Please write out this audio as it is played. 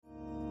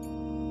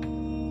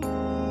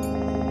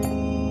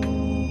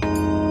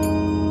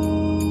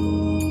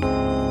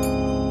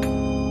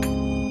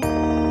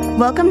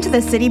Welcome to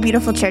the City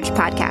Beautiful Church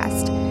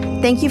podcast.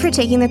 Thank you for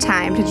taking the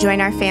time to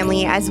join our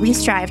family as we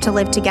strive to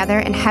live together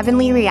in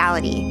heavenly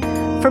reality.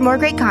 For more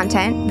great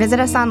content, visit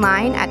us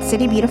online at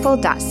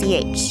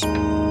citybeautiful.ch.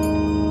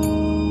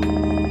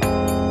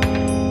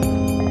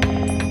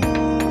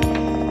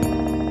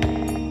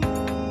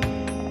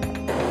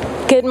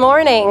 Good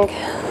morning.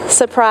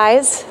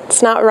 Surprise,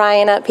 it's not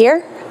Ryan up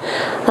here.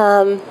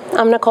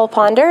 I'm Nicole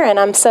Ponder, and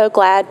I'm so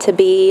glad to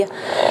be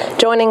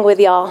joining with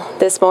y'all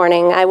this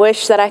morning. I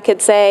wish that I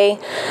could say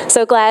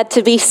so glad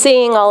to be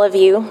seeing all of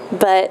you,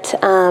 but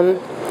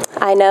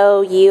I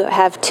know you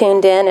have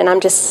tuned in, and I'm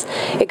just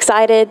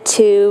excited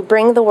to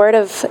bring the Word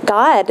of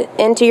God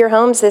into your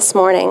homes this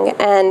morning,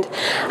 and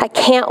I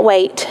can't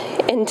wait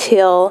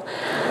until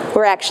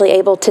we're actually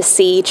able to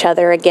see each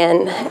other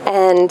again,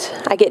 and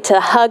I get to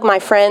hug my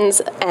friends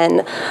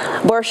and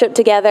worship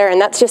together, and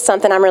that's just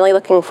something I'm really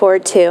looking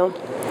forward to.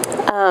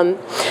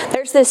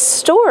 There's this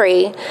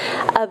story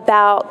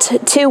about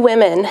two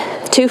women,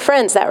 two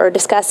friends that were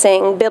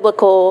discussing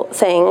biblical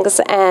things,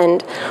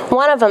 and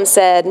one of them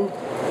said,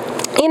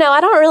 I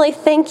don't really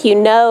think you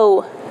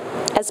know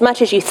as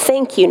much as you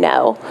think you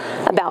know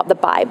about the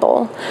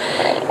Bible.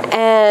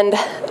 And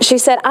she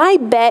said, I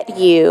bet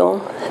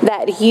you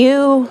that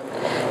you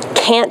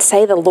can't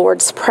say the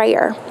Lord's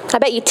Prayer. I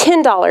bet you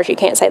 $10 you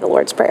can't say the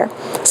Lord's Prayer.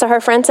 So her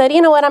friend said,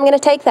 you know what, I'm going to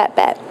take that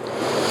bet.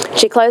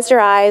 She closed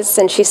her eyes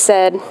and she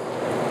said,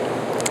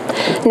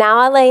 now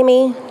I lay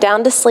me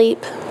down to sleep.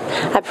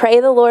 I pray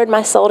the Lord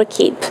my soul to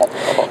keep.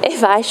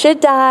 If I should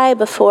die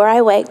before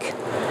I wake,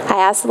 I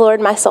ask the Lord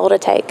my soul to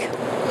take.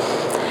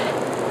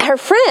 Her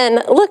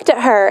friend looked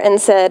at her and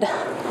said,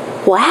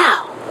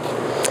 wow.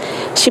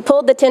 She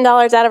pulled the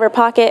 $10 out of her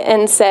pocket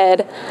and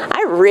said,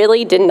 I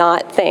really did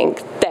not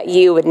think that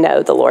you would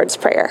know the Lord's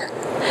Prayer.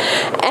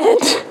 And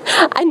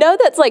I know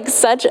that's like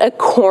such a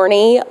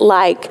corny,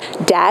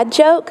 dad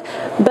joke,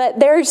 but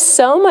there's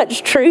so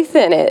much truth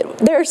in it.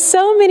 There's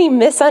so many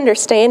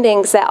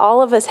misunderstandings that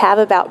all of us have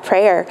about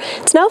prayer.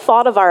 It's no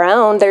fault of our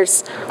own.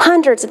 There's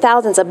hundreds of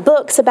thousands of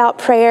books about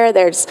prayer.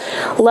 There's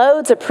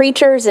loads of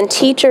preachers and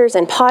teachers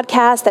and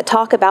podcasts that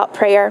talk about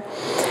prayer.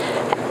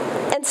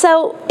 And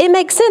so it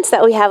makes sense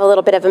that we have a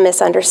little bit of a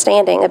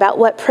misunderstanding about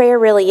what prayer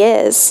really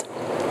is.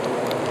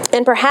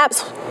 And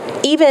perhaps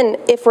even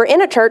if we're in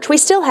a church, we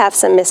still have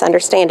some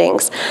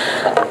misunderstandings.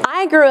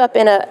 I grew up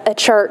in a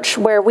church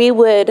where we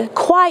would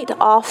quite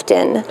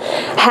often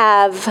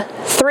have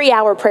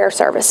 3-hour prayer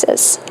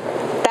services.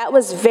 That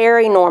was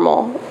very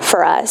normal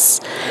for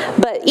us.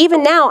 But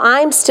even now,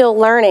 I'm still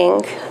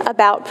learning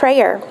about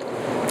prayer.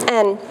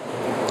 And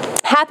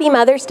happy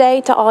Mother's Day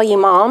to all you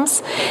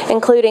moms,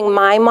 including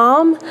my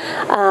mom.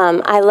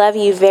 I love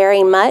you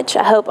very much.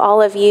 I hope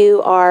all of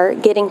you are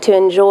getting to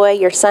enjoy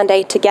your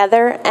Sunday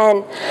together.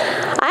 And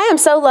I am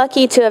so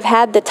lucky to have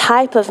had the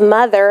type of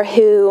mother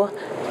who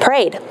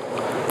prayed.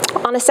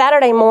 On a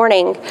Saturday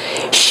morning,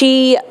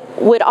 she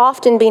would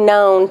often be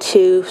known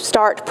to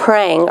start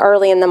praying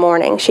early in the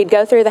morning. She'd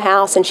go through the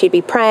house and she'd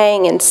be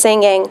praying and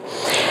singing.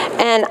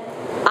 And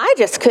I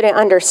just couldn't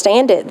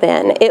understand it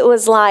then. It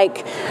was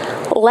like,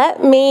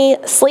 let me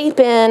sleep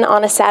in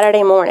on a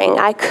Saturday morning.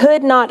 I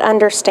could not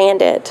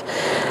understand it.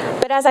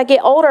 But as I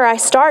get older, I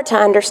start to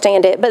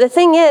understand it. But the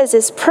thing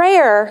is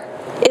prayer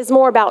is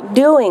more about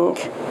doing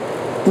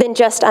than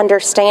just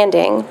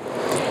understanding.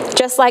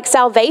 Just like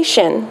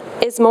salvation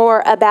is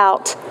more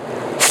about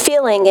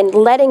feeling and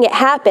letting it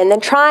happen than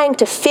trying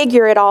to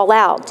figure it all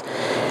out.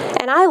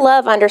 And I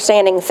love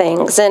understanding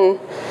things, and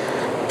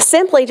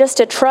simply just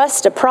to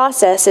trust a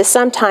process is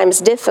sometimes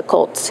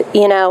difficult,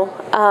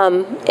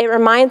 It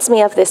reminds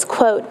me of this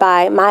quote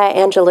by Maya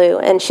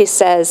Angelou, and she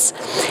says,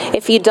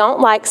 if you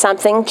don't like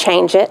something,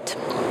 change it.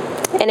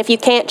 And if you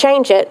can't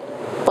change it,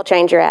 well,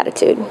 change your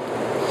attitude.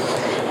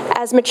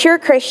 As mature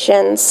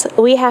Christians,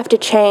 we have to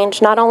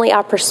change not only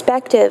our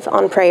perspective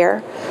on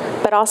prayer,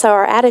 but also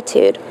our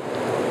attitude.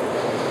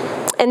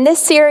 And this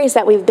series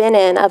that we've been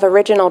in of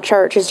Original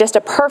Church is just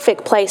a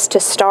perfect place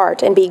to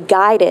start and be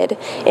guided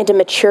into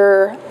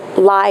mature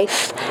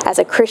life as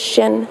a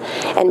Christian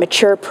and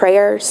mature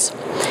prayers.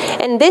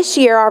 And this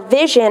year, our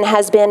vision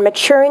has been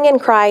maturing in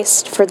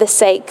Christ for the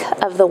sake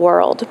of the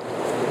world.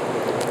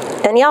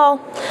 And y'all,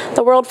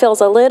 the world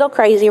feels a little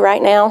crazy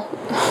right now.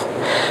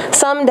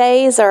 Some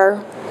days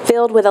are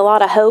filled with a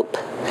lot of hope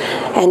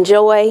and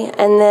joy,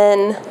 and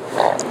then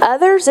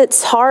others,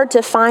 it's hard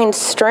to find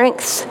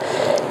strength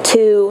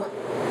to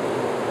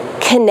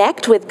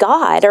connect with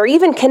God or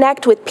even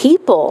connect with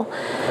people.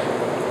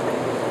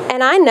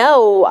 And I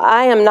know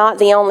I am not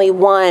the only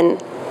one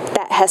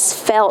that has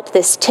felt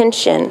this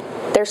tension.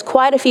 There's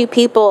quite a few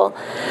people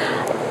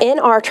in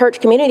our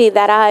church community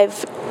that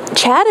I've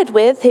chatted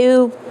with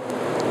who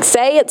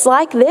say it's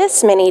like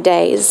this many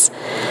days.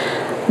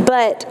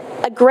 But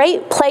a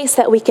great place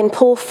that we can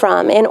pull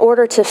from in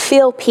order to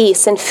feel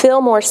peace and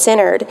feel more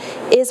centered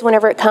is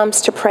whenever it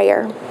comes to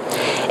prayer.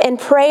 And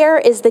prayer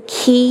is the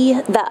key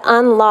that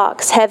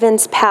unlocks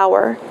heaven's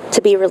power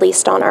to be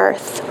released on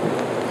earth.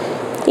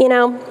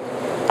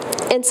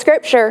 In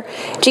Scripture,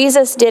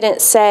 Jesus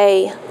didn't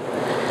say,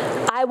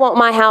 I I want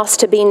my house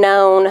to be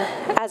known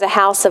as a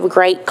house of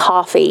great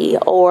coffee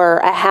or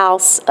a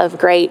house of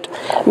great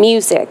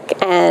music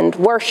and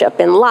worship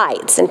and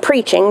lights and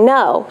preaching.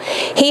 No,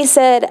 he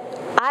said,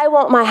 I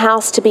want my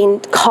house to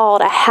be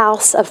called a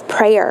house of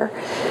prayer.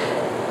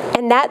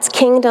 And that's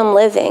kingdom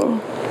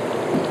living.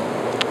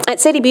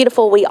 At City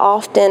Beautiful, we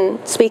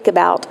often speak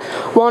about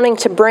wanting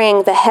to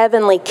bring the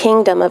heavenly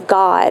kingdom of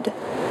God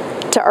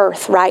to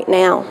earth right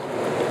now.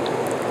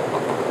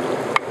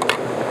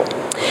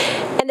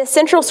 And the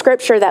central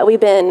scripture that we've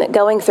been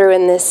going through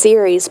in this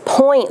series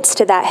points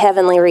to that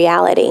heavenly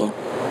reality.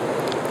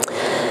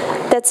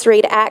 Let's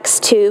read Acts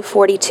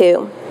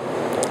 2:42.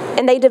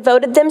 And they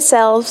devoted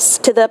themselves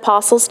to the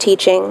apostles'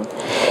 teaching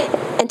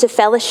and to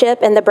fellowship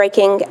and the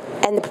breaking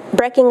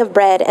of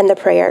bread and the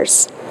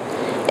prayers.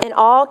 And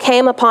all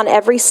came upon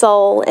every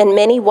soul, and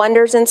many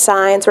wonders and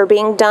signs were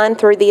being done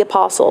through the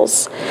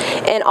apostles.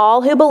 And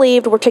all who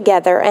believed were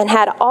together and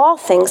had all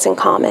things in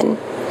common.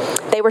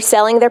 They were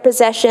selling their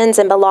possessions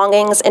and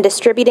belongings and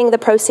distributing the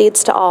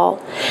proceeds to all,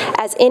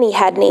 as any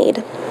had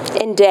need.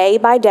 And day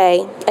by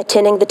day,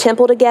 attending the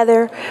temple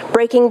together,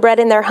 breaking bread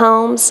in their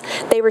homes,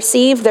 they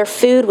received their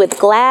food with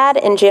glad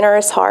and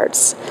generous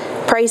hearts,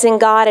 praising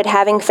God and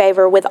having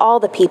favor with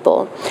all the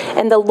people.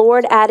 And the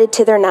Lord added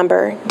to their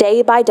number,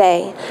 day by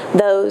day,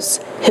 those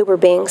who were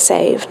being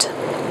saved.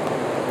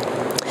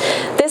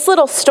 This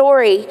little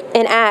story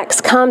in Acts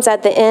comes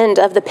at the end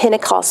of the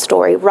Pentecost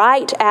story,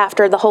 right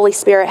after the Holy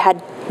Spirit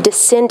had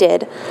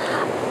descended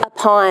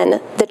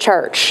upon the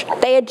church.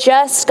 They had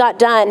just got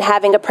done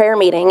having a prayer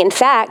meeting. In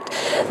fact,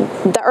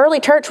 the early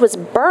church was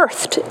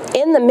birthed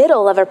in the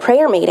middle of a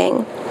prayer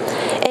meeting.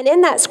 And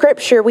in that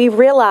scripture, we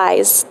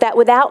realize that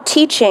without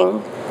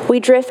teaching, we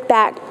drift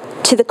back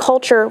to the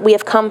culture we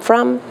have come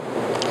from.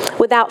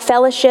 Without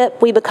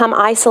fellowship, we become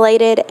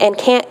isolated and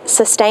can't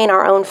sustain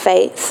our own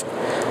faith.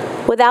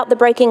 Without the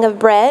breaking of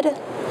bread,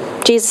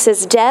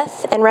 Jesus'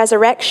 death and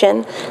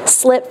resurrection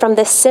slip from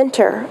the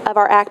center of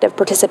our active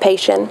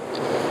participation.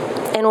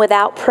 And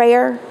without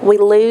prayer, we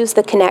lose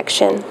the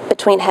connection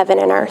between heaven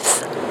and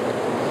earth.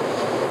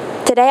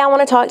 Today, I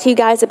want to talk to you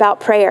guys about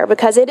prayer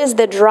because it is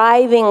the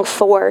driving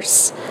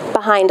force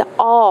behind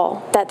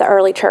all that the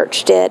early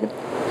church did.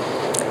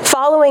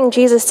 Following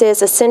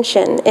Jesus'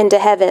 ascension into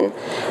heaven,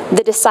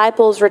 the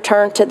disciples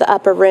returned to the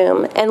upper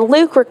room. And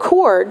Luke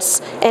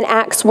records in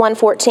Acts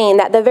 1:14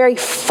 that the very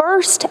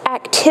first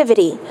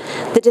activity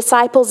the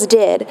disciples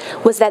did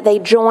was that they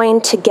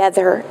joined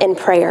together in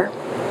prayer.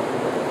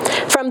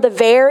 From the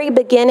very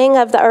beginning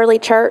of the early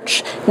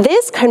church,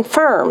 this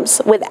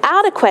confirms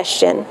without a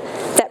question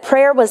that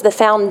prayer was the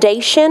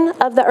foundation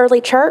of the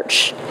early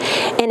church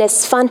and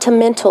is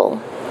fundamental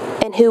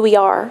in who we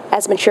are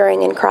as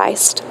maturing in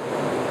Christ.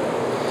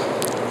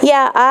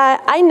 Yeah,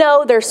 I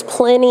know there's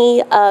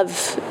plenty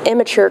of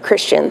immature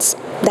Christians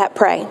that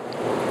pray.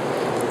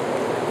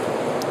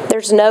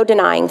 There's no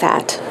denying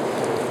that.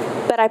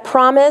 But I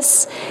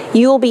promise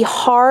you will be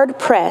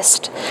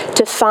hard-pressed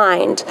to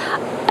find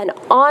an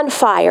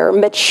on-fire,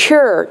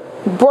 mature,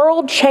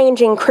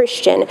 world-changing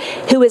Christian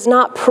who is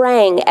not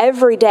praying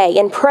every day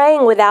and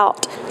praying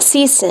without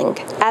ceasing,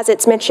 as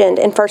it's mentioned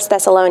in 1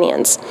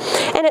 Thessalonians.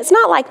 And it's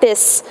not like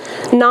this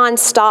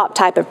non-stop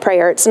type of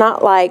prayer. It's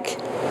not like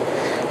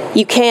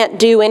you can't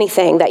do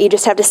anything, that you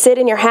just have to sit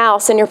in your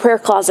house in your prayer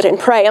closet and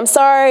pray. I'm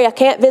sorry, I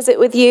can't visit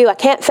with you. I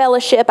can't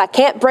fellowship. I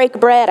can't break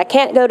bread. I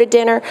can't go to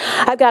dinner.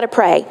 I've got to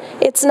pray.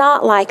 It's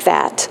not like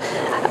that.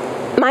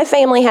 My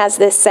family has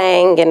this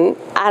saying, and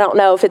I don't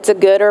know if it's a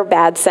good or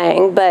bad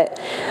saying, but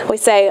we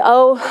say,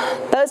 oh,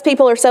 those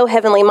people are so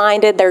heavenly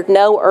minded, they're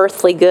no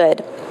earthly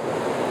good.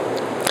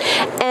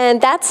 And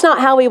that's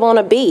not how we want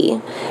to be.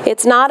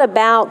 It's not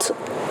about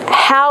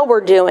how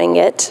we're doing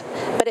it,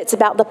 but it's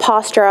about the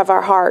posture of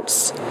our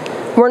hearts.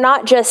 We're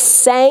not just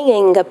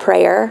saying a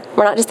prayer.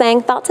 We're not just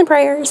saying thoughts and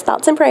prayers,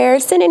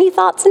 send any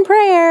thoughts and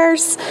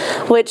prayers,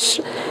 which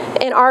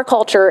in our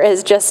culture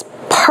is just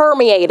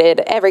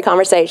permeated every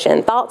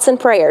conversation. Thoughts and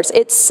prayers.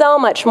 It's so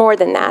much more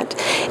than that.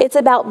 It's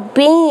about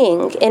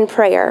being in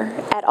prayer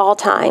at all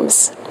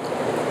times.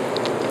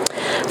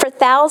 For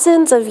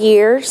thousands of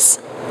years,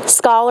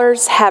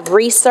 scholars have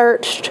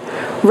researched,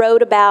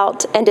 wrote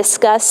about, and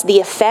discussed the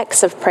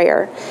effects of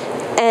prayer.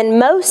 And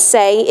most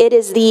say it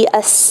is the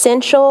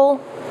essential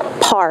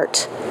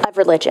part of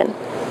religion.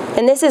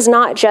 And this is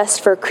not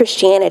just for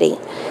Christianity.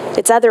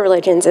 It's other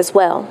religions as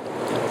well.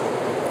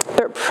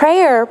 But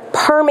prayer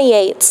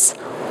permeates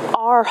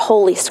our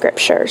holy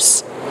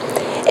scriptures.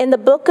 In the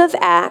book of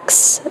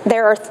Acts,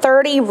 there are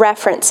 30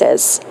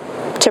 references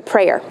to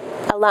prayer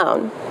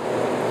alone.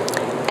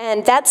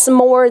 And that's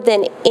more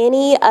than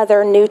any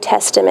other New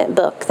Testament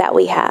book that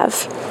we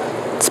have.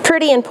 It's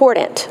pretty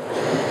important.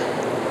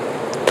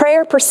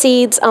 Prayer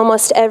precedes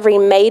almost every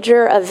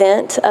major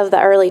event of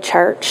the early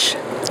church.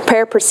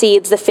 Prayer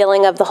precedes the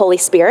filling of the Holy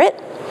Spirit,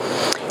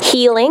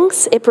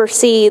 healings, it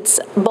precedes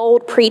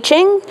bold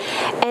preaching,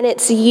 and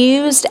it's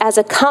used as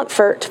a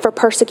comfort for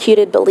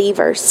persecuted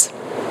believers.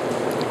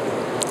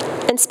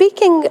 And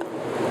speaking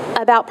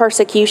about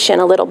persecution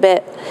a little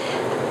bit,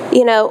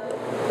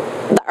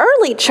 the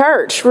early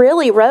church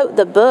really wrote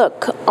the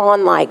book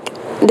on like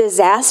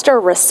disaster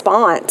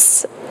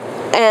response.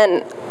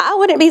 And I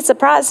wouldn't be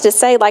surprised to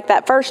say like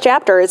that first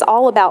chapter is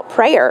all about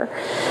prayer.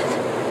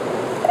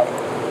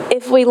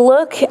 If we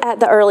look at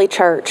the early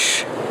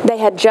church, they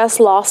had just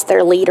lost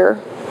their leader.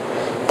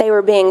 They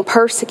were being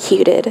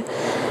persecuted.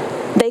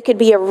 They could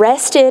be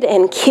arrested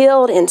and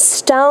killed and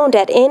stoned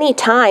at any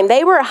time.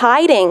 They were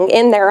hiding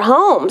in their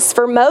homes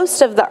for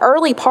most of the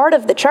early part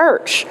of the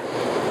church.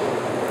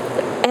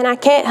 And I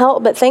can't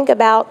help but think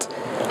about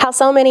how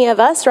so many of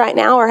us right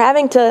now are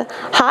having to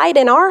hide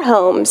in our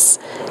homes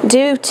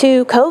due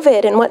to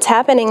COVID and what's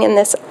happening in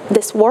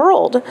this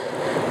world.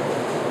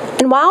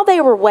 And while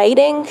they were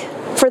waiting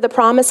for the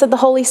promise of the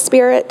Holy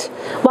Spirit,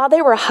 while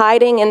they were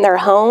hiding in their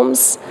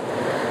homes,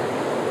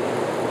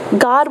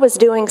 God was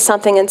doing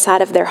something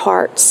inside of their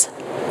hearts.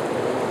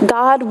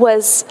 God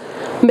was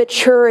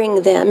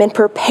maturing them and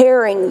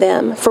preparing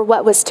them for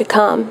what was to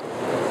come.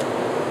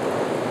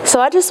 So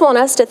I just want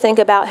us to think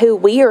about who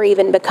we are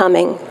even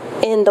becoming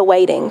in the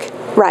waiting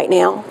right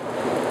now.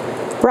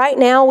 Right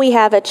now we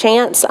have a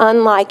chance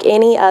unlike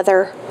any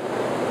other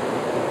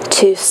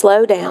to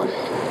slow down,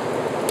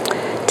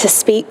 to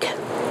speak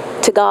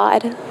to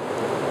God,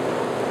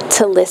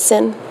 to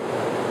listen,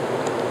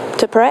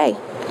 to pray.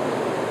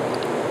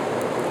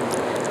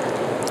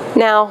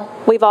 Now,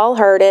 we've all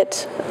heard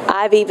it.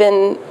 I've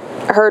even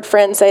heard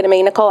friends say to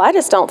me, Nicole, I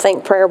just don't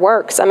think prayer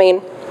works. I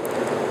mean,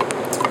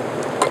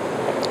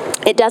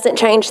 it doesn't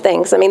change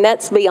things. I mean,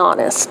 let's be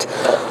honest.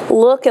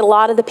 Look at a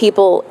lot of the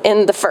people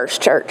in the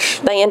first church.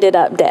 They ended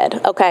up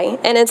dead, okay?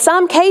 And in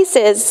some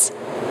cases,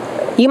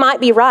 you might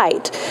be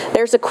right.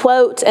 There's a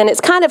quote, and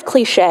it's kind of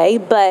cliche,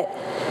 but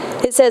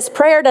it says,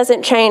 prayer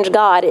doesn't change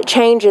God, it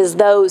changes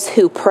those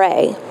who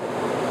pray.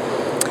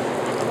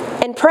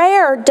 And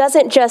prayer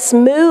doesn't just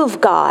move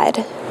God,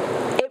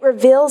 it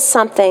reveals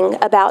something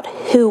about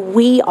who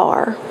we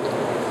are.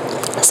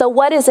 So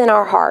what is in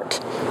our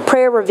heart?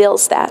 Prayer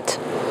reveals that.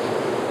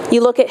 You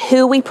look at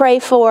who we pray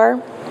for,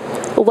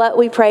 what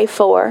we pray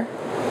for.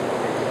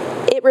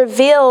 It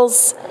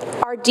reveals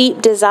our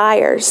deep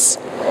desires.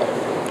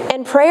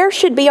 And prayer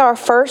should be our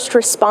first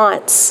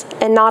response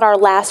and not our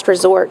last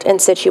resort in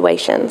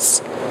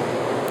situations.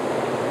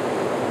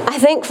 I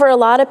think for a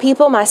lot of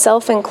people,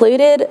 myself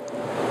included,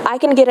 I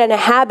can get in a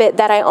habit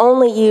that I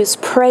only use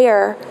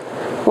prayer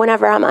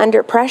whenever I'm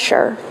under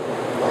pressure.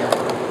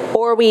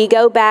 Or we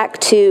go back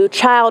to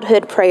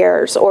childhood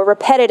prayers or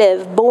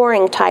repetitive,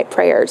 boring type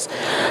prayers.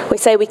 We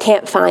say we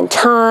can't find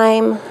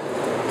time,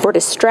 we're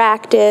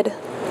distracted,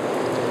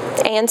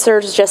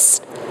 answers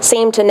just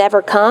seem to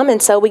never come,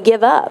 and so we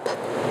give up.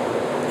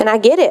 And I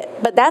get it,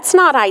 but that's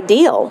not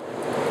ideal.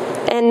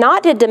 And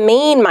not to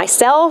demean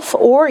myself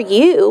or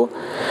you,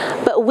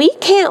 but we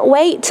can't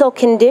wait till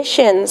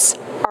conditions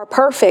are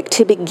perfect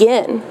to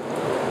begin.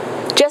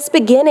 Just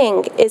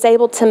beginning is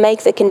able to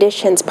make the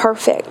conditions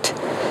perfect.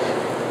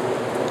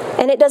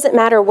 And it doesn't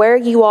matter where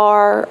you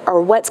are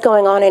or what's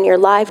going on in your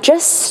life,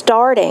 just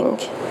starting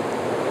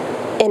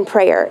in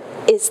prayer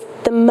is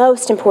the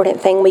most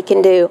important thing we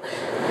can do.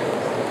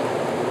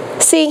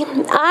 See,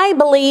 I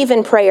believe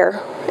in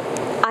prayer.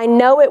 I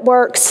know it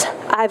works.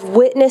 I've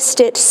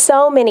witnessed it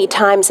so many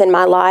times in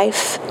my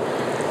life,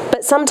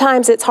 but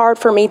sometimes it's hard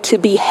for me to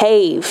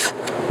behave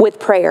with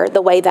prayer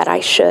the way that I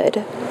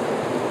should.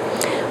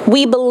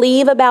 We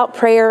believe about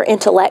prayer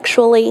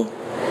intellectually,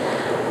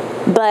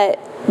 but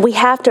we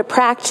have to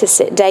practice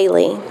it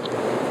daily.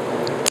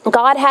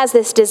 God has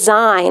this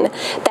design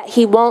that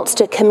He wants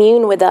to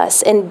commune with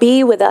us and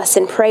be with us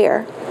in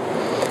prayer.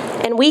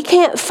 And we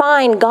can't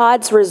find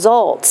God's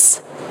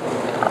results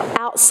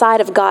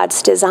outside of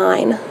God's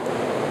design.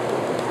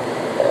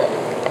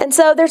 And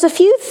so there's a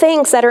few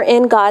things that are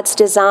in God's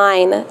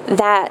design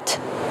that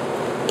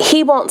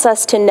He wants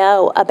us to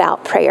know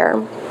about prayer.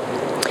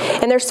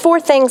 And there's 4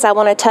 things I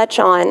want to touch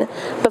on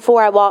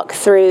before I walk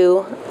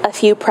through a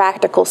few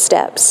practical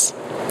steps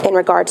in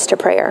regards to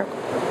prayer.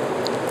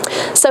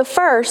 So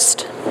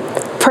first,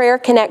 prayer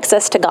connects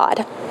us to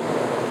God.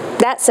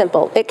 That's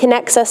simple. It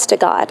connects us to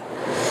God.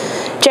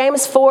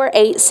 James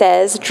 4:8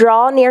 says,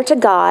 "Draw near to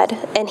God,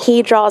 and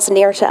He draws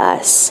near to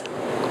us."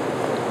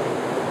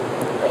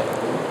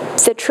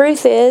 The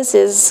truth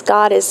is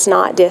God is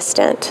not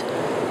distant.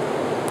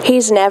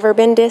 He's never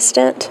been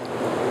distant.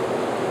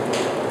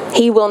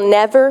 He will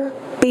never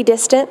be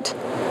distant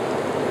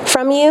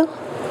from you.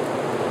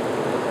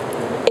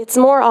 It's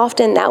more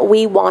often that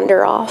we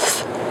wander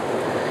off.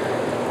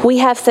 We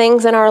have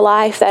things in our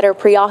life that are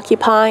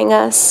preoccupying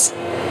us.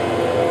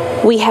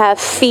 We have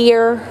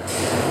fear.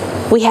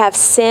 We have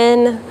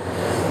sin.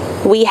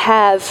 We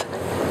have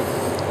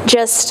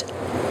just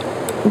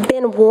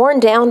been worn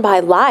down by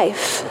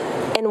life,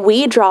 and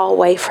we draw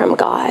away from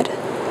God.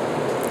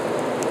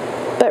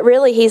 But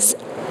really, He's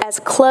as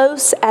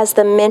close as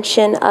the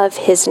mention of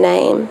His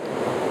name.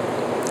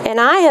 And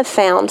I have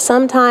found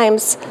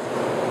sometimes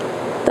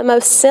the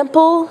most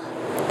simple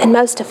and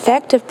most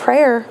effective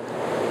prayer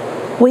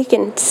we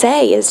can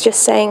say is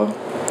just saying,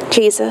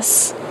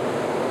 Jesus.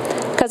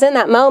 Because in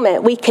that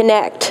moment, we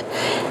connect.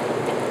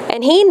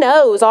 And He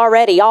knows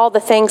already all the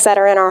things that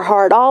are in our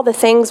heart, all the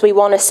things we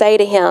want to say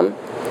to Him.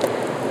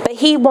 But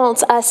He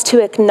wants us to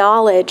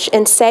acknowledge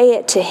and say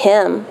it to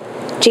Him,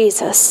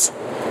 Jesus.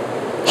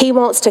 He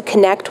wants to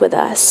connect with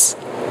us.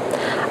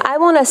 I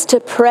want us to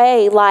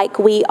pray like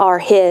we are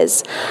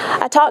His.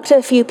 I talked to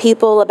a few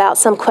people about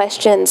some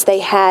questions they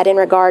had in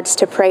regards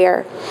to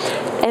prayer.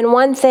 And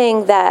one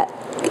thing that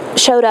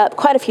showed up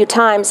quite a few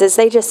times is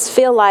they just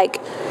feel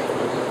like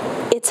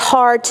it's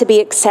hard to be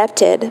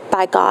accepted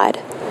by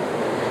God.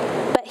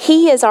 But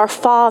He is our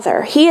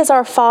Father. He is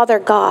our Father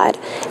God.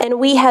 And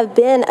we have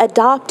been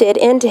adopted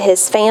into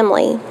His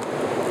family.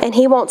 And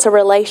He wants a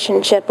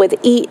relationship with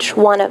each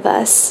one of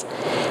us.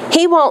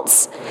 He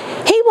wants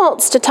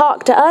to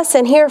talk to us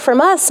and hear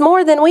from us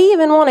more than we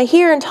even want to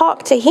hear and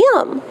talk to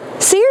Him.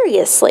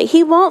 Seriously,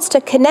 He wants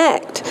to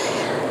connect.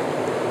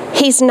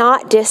 He's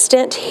not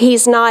distant.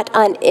 He's not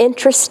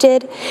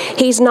uninterested.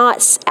 He's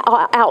not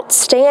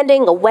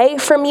outstanding away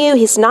from you.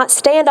 He's not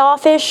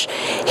standoffish.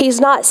 He's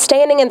not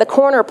standing in the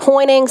corner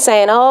pointing,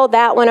 saying, oh,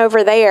 that one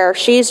over there,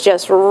 she's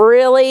just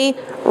really,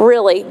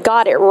 really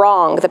got it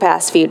wrong the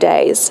past few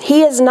days.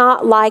 He is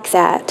not like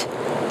that.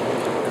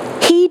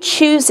 He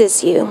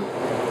chooses you.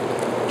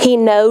 He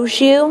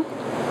knows you.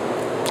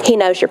 He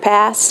knows your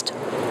past.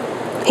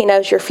 He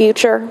knows your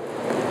future.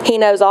 He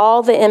knows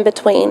all the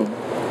in-between.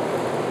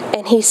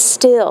 And He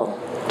still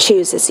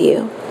chooses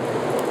you.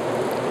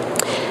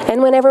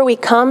 And whenever we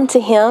come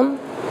to Him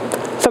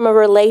from a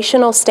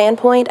relational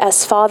standpoint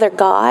as Father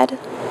God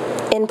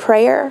in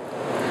prayer,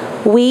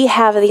 we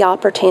have the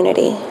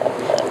opportunity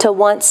to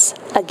once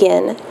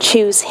again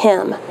choose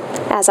Him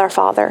as our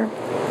Father.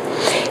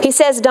 He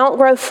says, don't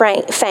grow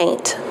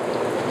faint.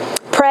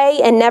 Pray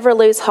and never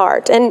lose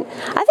heart. And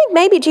I think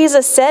maybe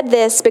Jesus said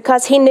this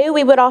because He knew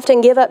we would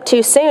often give up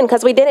too soon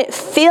because we didn't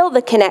feel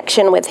the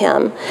connection with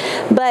Him.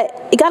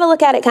 But you got to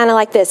look at it kind of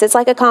like this. It's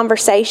like a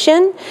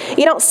conversation.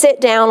 You don't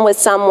sit down with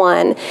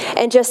someone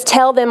and just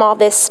tell them all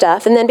this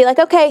stuff and then be like,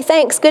 okay,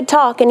 thanks, good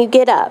talk, and you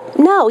get up.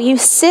 No, you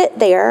sit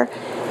there,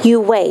 you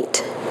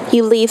wait,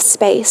 you leave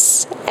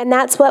space. And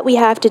that's what we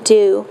have to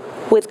do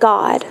with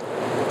God.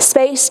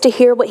 Space to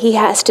hear what He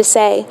has to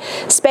say.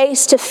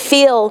 Space to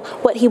feel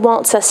what He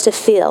wants us to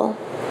feel.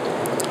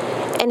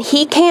 And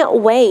He can't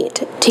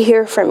wait to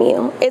hear from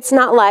you. It's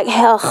not like,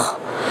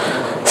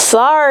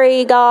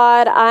 sorry,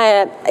 God.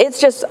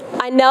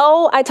 I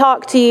know I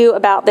talked to you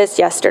about this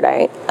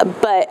yesterday,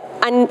 but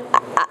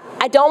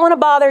I don't want to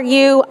bother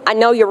you. I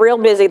know you're real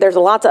busy. There's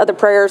lots of other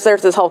prayers.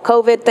 There's this whole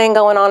COVID thing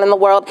going on in the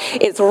world.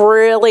 It's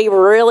really,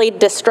 really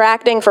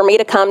distracting for me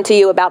to come to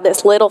you about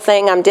this little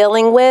thing I'm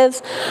dealing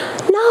with.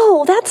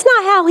 No, that's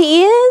not how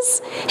He is.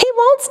 He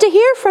wants to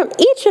hear from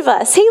each of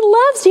us. He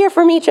loves to hear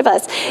from each of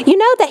us. You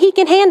know that He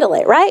can handle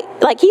it, right?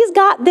 Like He's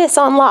got this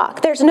on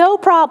lock. There's no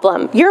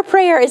problem. Your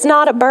prayer is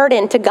not a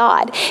burden to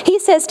God. He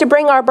says to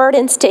bring our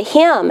burdens to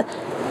Him,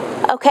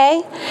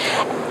 okay?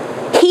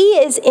 He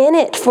is in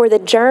it for the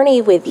journey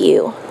with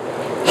you.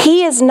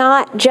 He is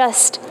not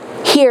just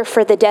here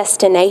for the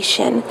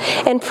destination.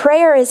 And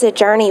prayer is a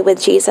journey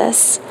with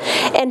Jesus.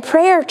 And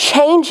prayer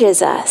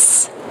changes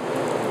us.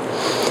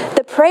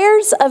 The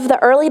prayers of the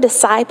early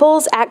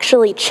disciples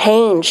actually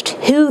changed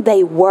who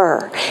they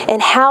were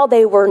and how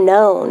they were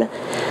known.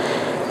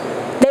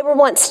 They were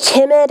once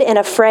timid and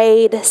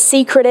afraid,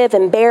 secretive,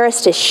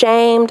 embarrassed,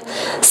 ashamed.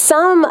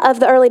 Some of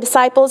the early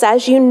disciples,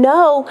 as you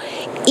know,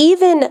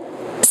 even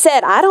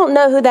said, I don't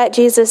know who that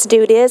Jesus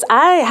dude is.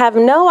 I have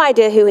no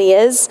idea who He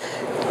is,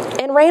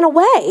 and ran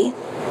away.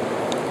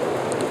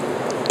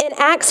 In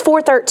Acts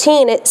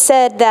 4:13, it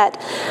said that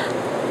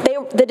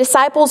the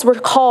disciples were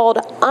called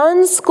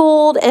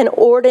unschooled and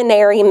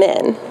ordinary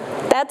men.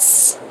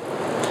 That's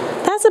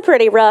a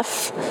pretty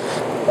rough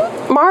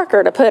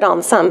marker to put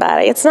on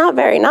somebody. It's not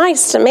very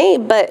nice to me,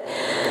 but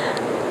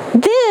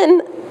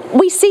then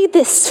we see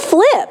this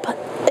flip.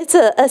 It's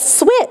a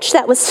switch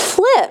that was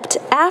flipped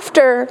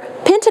after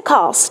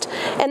Pentecost,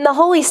 and the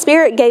Holy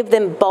Spirit gave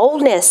them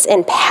boldness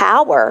and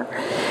power.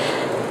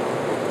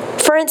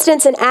 For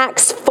instance, in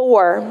Acts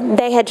 4,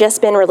 they had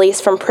just been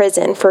released from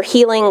prison for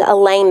healing a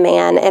lame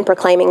man and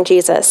proclaiming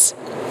Jesus.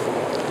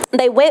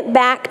 They went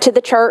back to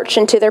the church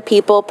and to their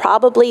people,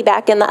 probably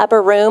back in the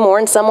upper room or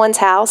in someone's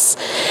house,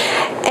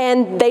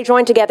 and they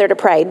joined together to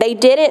pray. They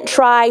didn't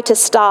try to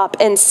stop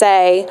and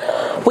say,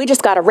 we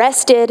just got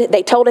arrested.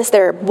 They told us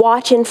they're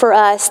watching for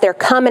us. They're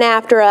coming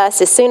after us.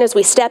 As soon as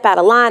we step out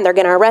of line, they're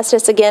going to arrest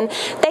us again.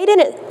 They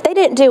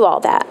didn't do all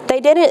that.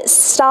 They didn't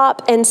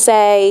stop and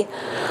say,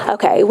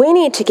 okay, we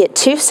need to get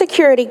 2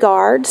 security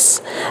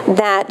guards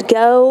that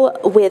go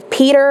with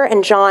Peter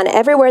and John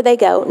everywhere they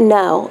go.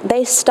 No,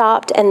 they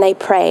stopped and they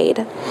prayed.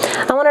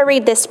 I want to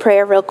read this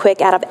prayer real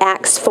quick out of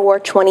Acts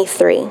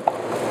 4:23.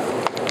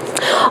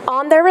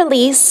 On their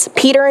release,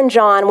 Peter and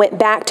John went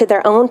back to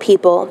their own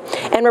people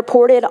and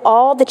reported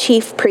all the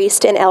chief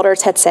priests and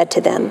elders had said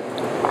to them.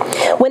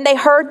 When they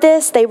heard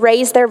this, they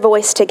raised their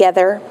voice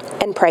together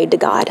and prayed to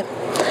God.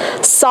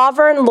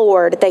 Sovereign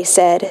Lord, they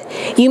said,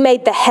 you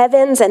made the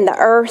heavens and the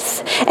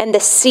earth and the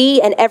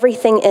sea and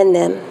everything in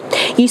them.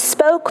 You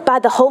spoke by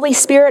the Holy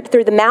Spirit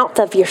through the mouth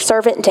of your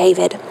servant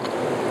David.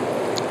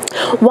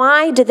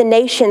 Why do the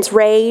nations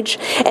rage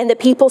and the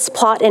peoples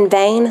plot in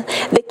vain?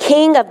 The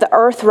king of the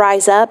earth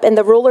rise up, and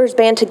the rulers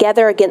band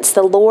together against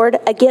the Lord,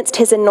 against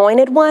his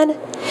anointed one.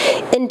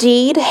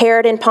 Indeed,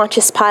 Herod and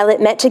Pontius Pilate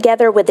met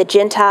together with the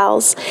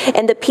Gentiles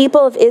and the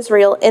people of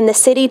Israel in the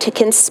city to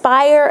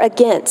conspire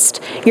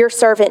against your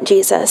servant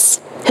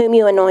Jesus, whom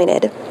you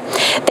anointed.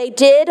 They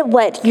did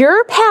what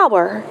your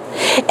power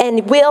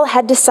and will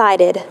had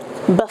decided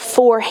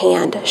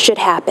beforehand should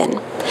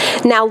happen.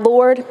 Now,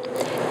 Lord,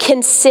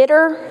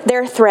 consider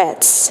their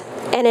threats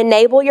and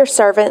enable your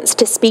servants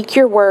to speak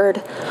your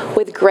word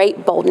with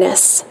great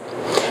boldness.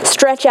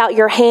 Stretch out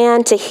your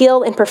hand to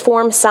heal and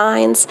perform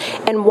signs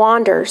and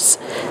wonders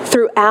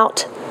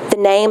throughout the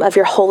name of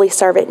your holy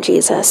servant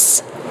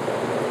Jesus.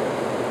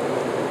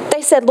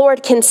 They said,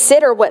 Lord,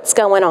 consider what's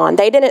going on.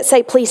 They didn't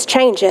say, please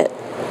change it.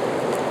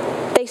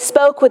 They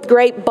spoke with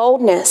great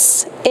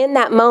boldness in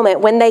that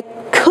moment when they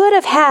could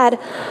have had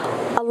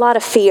a lot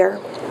of fear.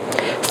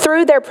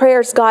 Through their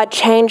prayers, God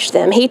changed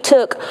them. He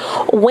took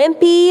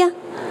wimpy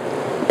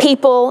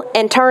people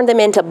and turned them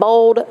into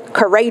bold,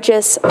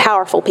 courageous,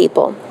 powerful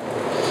people.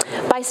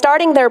 By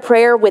starting their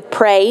prayer with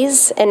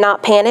praise and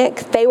not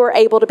panic, they were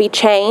able to be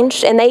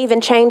changed, and they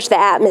even changed the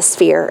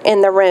atmosphere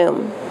in the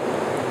room.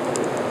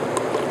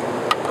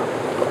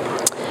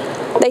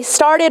 They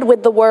started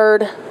with the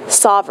word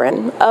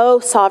sovereign, oh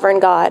sovereign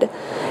God.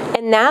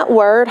 And that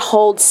word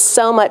holds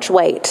so much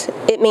weight.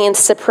 It means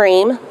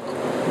supreme,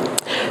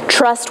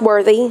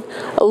 trustworthy,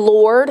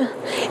 Lord.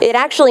 It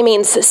actually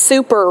means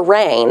super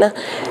reign.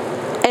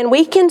 And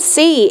we can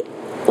see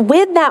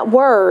with that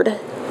word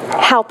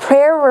how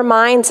prayer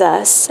reminds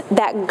us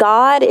that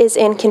God is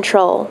in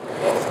control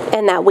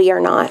and that we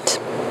are not.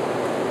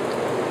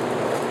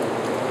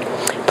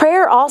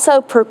 Prayer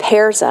also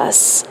prepares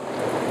us.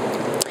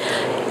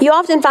 You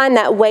often find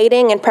that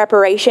waiting and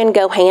preparation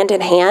go hand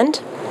in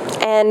hand.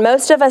 And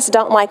most of us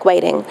don't like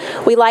waiting.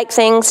 We like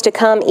things to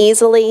come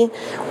easily.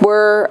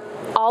 We're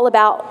all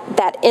about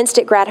that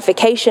instant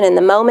gratification in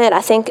the moment.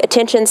 I think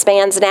attention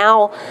spans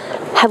now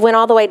have went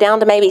all the way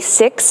down to maybe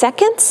 6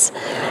 seconds.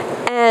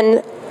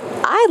 And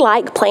I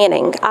like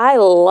planning. I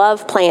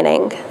love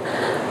planning.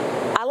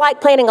 I like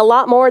planning a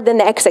lot more than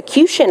the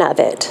execution of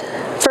it.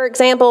 For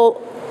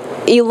example,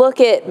 you look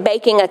at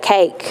baking a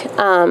cake.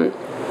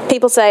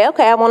 People say,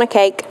 okay, I want a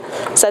cake.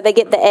 So they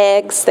get the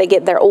eggs, they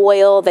get their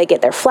oil, they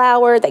get their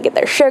flour, they get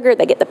their sugar,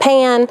 they get the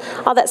pan,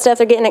 all that stuff.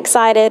 They're getting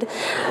excited.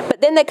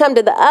 But then they come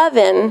to the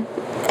oven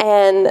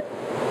and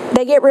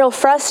they get real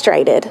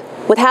frustrated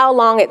with how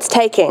long it's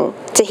taking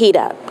to heat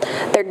up.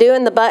 They're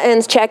doing the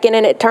buttons, checking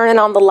in it, turning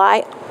on the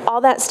light, all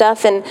that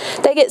stuff. And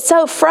they get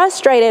so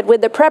frustrated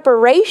with the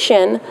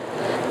preparation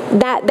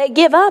that they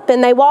give up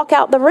and they walk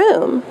out the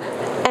room.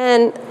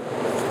 And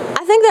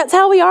I think that's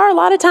how we are a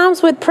lot of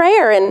times with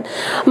prayer. And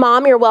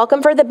Mom, you're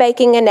welcome for the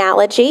baking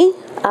analogy.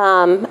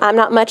 I'm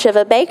not much of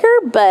a baker,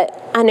 but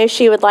I knew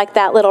she would like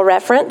that little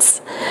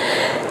reference.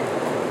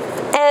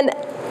 And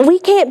we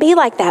can't be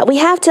like that. We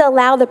have to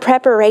allow the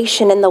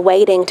preparation and the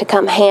waiting to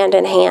come hand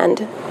in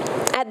hand.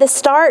 At the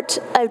start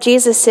of at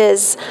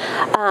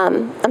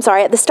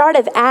the start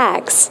of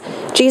Acts,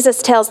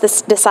 Jesus tells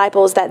the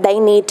disciples that they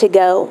need to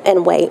go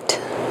and wait.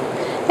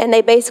 And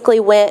they basically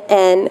went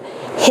and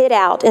hid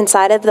out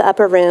inside of the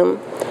upper room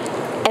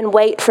and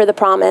wait for the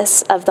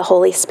promise of the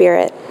Holy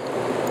Spirit.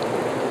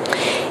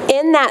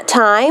 In that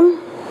time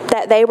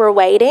that they were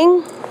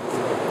waiting,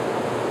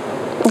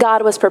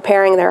 God was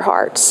preparing their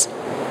hearts.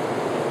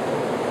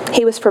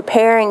 He was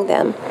preparing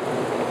them.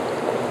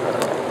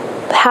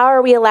 How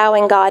are we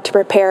allowing God to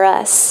prepare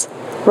us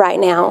right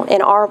now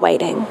in our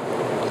waiting?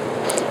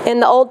 In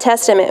the Old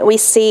Testament, we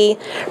see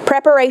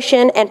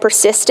preparation and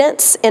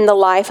persistence in the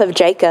life of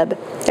Jacob.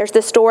 There's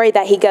the story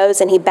that he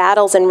goes and he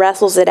battles and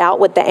wrestles it out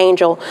with the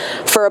angel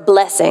for a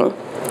blessing.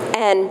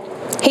 And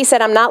he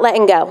said, I'm not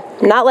letting go.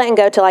 I'm not letting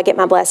go till I get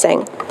my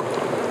blessing.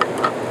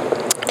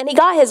 And he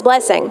got his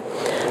blessing,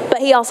 but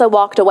he also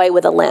walked away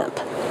with a limp.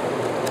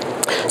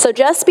 So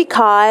just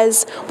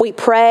because we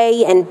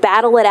pray and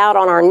battle it out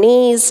on our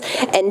knees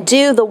and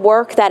do the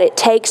work that it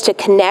takes to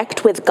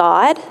connect with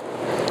God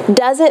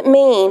doesn't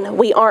mean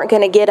we aren't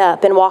going to get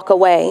up and walk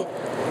away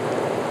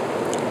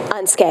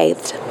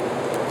unscathed.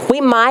 We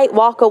might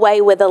walk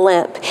away with a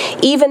limp.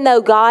 Even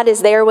though God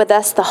is there with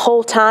us the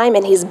whole time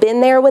and He's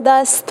been there with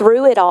us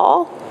through it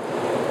all,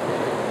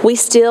 we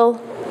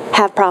still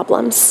have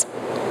problems.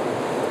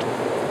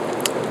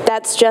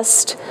 That's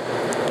just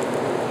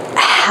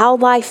how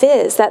life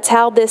is. That's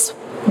how this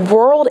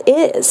world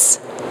is.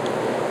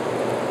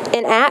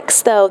 In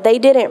Acts, though, they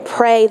didn't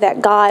pray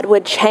that God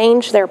would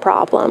change their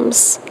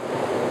problems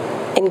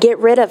and get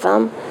rid of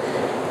them.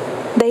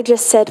 They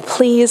just said,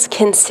 please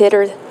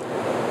consider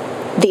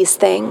these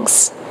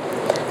things.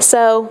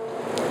 So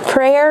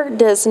prayer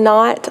does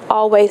not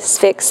always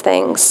fix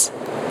things,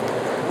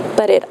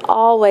 but it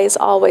always,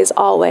 always,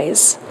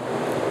 always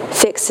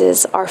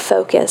fixes our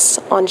focus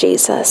on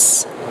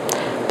Jesus.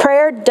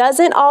 Prayer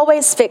doesn't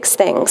always fix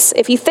things.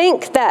 If you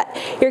think that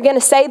you're going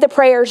to say the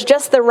prayers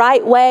just the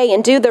right way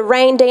and do the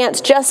rain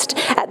dance just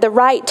at the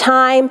right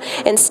time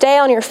and stay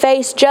on your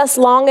face just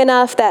long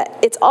enough that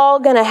it's all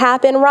going to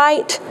happen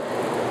right,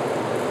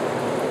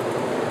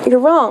 you're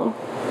wrong.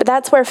 But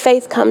that's where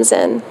faith comes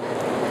in.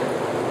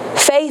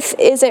 Faith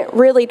isn't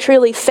really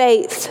truly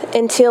faith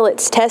until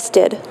it's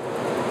tested.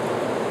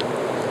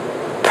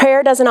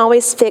 Prayer doesn't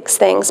always fix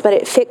things, but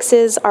it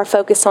fixes our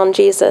focus on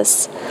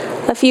Jesus.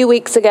 A few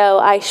weeks ago,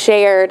 I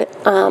shared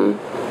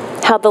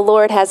how the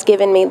Lord has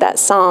given me that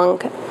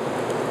song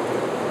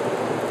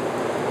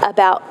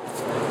about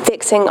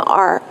fixing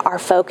our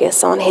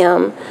focus on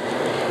Him.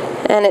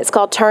 And it's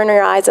called Turn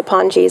Your Eyes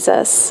Upon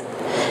Jesus.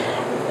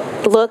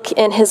 Look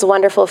in His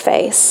wonderful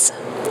face,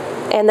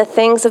 and the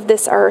things of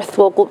this earth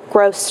will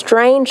grow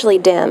strangely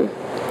dim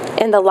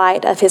in the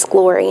light of His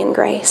glory and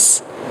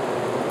grace.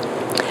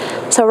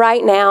 So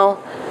right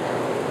now,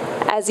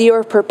 as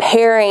you're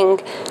preparing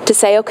to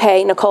say,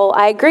 okay, Nicole,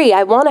 I agree.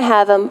 I want to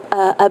have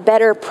a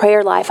better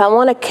prayer life. I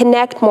want to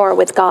connect more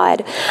with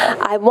God.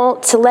 I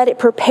want to let it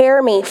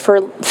prepare me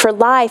for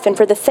life and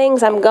for the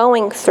things I'm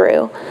going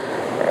through.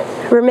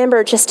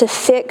 Remember just to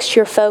fix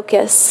your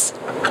focus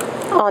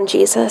on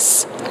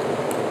Jesus.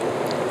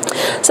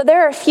 So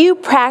there are a few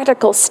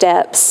practical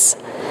steps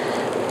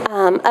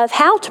of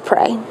how to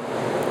pray,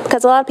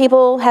 because a lot of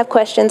people have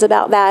questions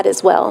about that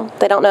as well.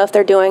 They don't know if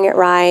they're doing it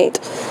right.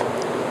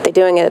 Are they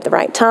doing it at the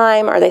right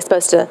time? Are they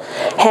supposed to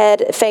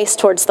face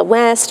towards the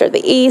west or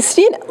the east?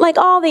 Like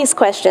all these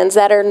questions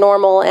that are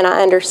normal, and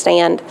I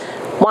understand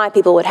why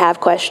people would have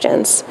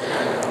questions.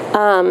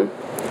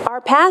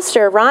 Our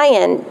pastor,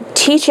 Ryan,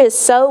 teaches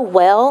so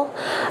well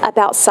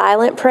about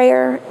silent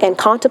prayer and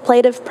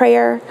contemplative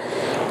prayer.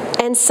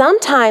 And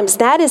sometimes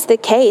that is the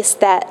case,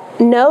 that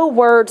no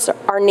words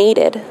are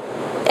needed,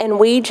 and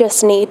we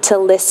just need to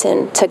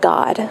listen to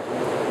God.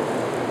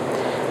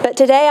 But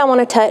today I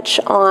want to touch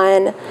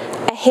on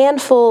a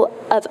handful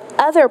of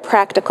other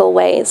practical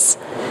ways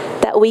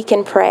that we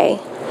can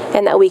pray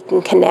and that we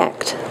can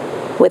connect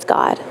with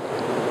God.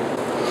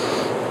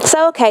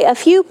 So, okay, a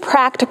few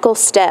practical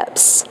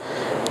steps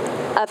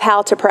of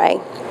how to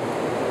pray.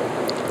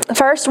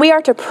 First, we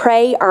are to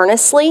pray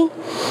earnestly,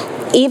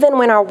 even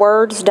when our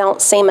words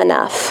don't seem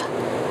enough.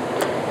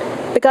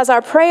 Because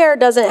our prayer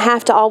doesn't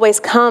have to always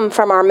come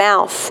from our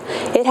mouth.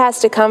 It has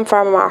to come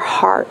from our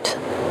heart.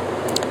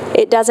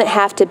 It doesn't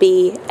have to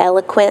be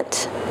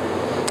eloquent.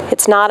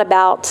 It's not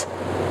about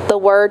the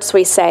words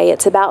we say.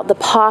 It's about the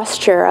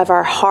posture of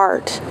our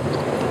heart.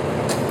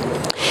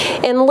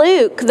 In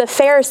Luke, the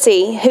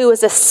Pharisee, who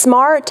was a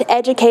smart,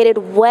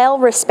 educated,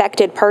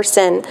 well-respected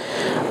person,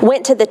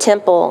 went to the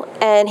temple,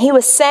 and he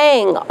was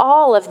saying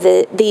all of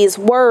these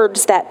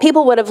words that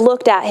people would have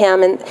looked at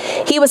him, and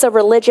he was a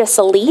religious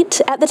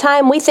elite at the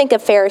time. We think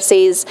of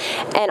Pharisees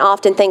and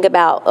often think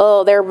about,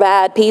 oh, they're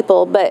bad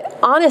people, but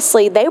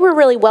honestly, they were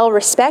really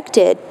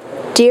well-respected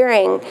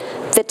during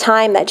the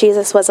time that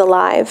Jesus was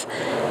alive.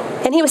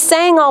 And he was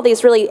saying all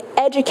these really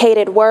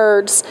educated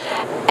words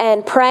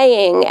and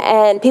praying,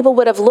 and people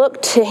would have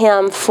looked to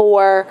him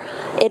for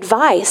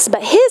advice.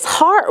 But his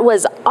heart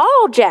was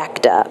all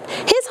jacked up.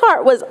 His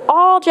heart was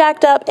all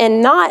jacked up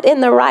and not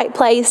in the right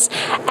place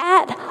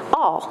at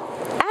all.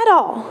 At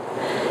all.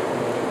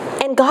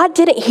 And God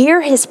didn't hear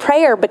his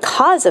prayer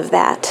because of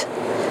that.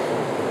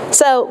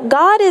 So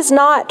God is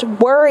not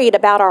worried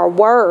about our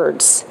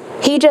words.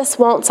 He just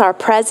wants our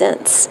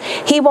presence.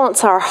 He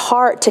wants our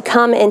heart to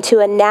come into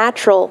a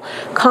natural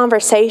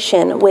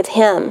conversation with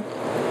Him.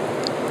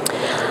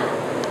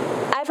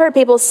 I've heard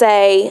people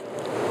say,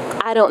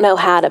 I don't know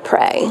how to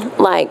pray.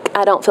 Like,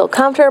 I don't feel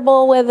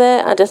comfortable with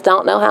it. I just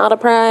don't know how to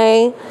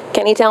pray.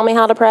 Can you tell me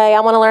how to pray?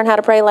 I want to learn how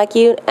to pray like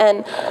you.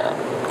 And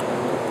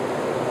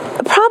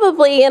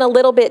probably in a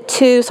little bit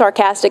too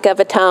sarcastic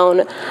of a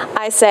tone,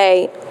 I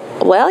say,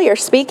 well, you're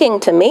speaking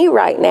to me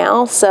right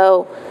now,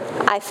 so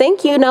I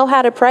think you know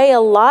how to pray a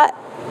lot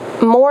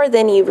more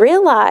than you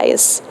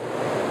realize,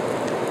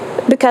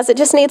 because it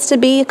just needs to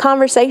be a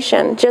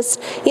conversation. Just,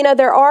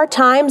 there are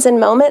times and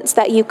moments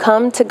that you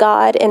come to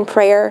God in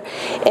prayer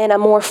in a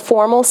more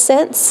formal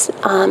sense,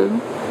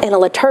 in a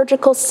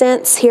liturgical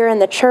sense here in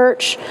the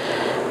church,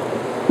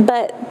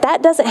 but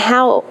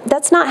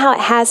that's not how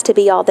it has to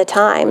be all the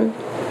time.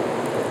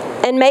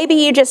 And maybe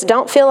you just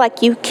don't feel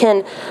like you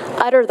can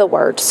utter the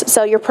words,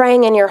 so you're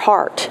praying in your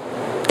heart.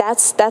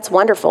 That's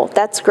wonderful.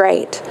 That's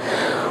great.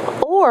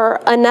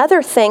 Or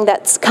another thing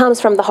that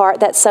comes from the heart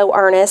that's so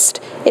earnest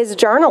is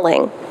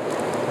journaling.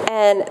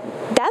 And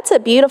that's a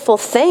beautiful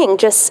thing,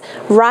 just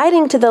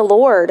writing to the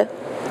Lord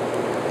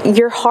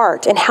your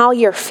heart and how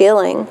you're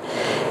feeling.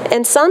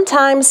 And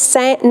sometimes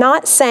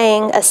not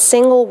saying a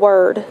single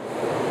word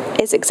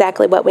is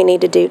exactly what we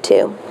need to do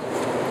too.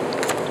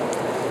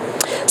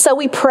 So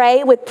we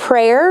pray with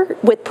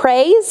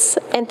praise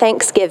and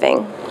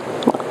thanksgiving.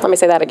 Let me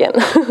say that again.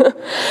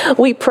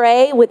 We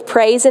pray with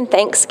praise and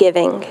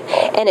thanksgiving,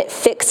 and it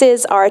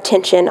fixes our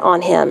attention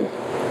on Him.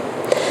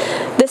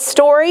 The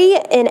story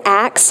in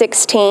Acts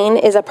 16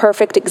 is a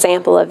perfect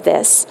example of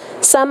this.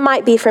 Some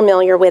might be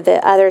familiar with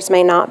it, others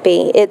may not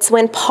be. It's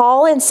when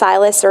Paul and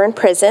Silas are in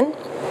prison.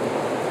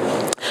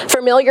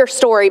 Familiar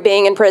story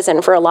being in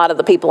prison for a lot of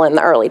the people in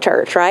the early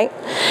church, right?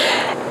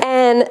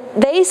 And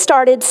they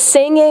started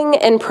singing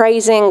and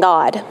praising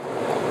God.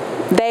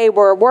 They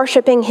were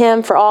worshiping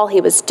Him for all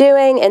He was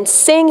doing and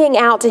singing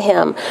out to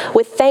Him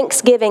with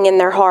thanksgiving in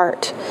their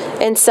heart.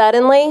 And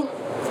suddenly,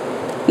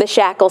 the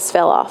shackles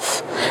fell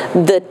off.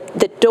 The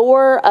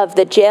door of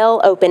the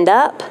jail opened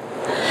up.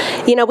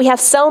 You know, we have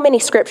so many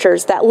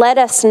scriptures that let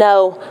us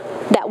know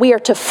that we are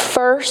to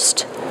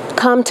first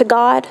come to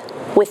God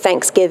with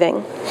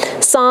thanksgiving.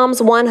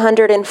 Psalms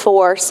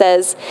 104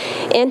 says,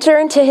 "Enter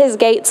into His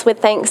gates with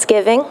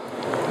thanksgiving."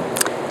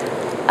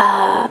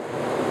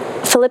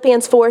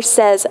 Philippians 4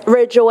 says,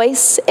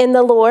 "Rejoice in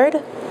the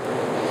Lord."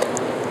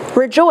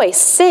 Rejoice,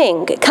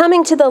 sing.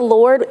 Coming to the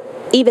Lord,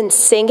 even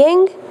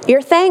singing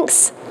your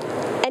thanks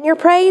and your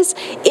praise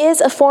is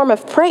a form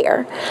of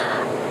prayer.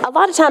 A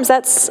lot of times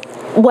that's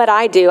what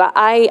I do.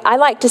 I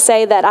like to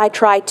say that I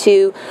try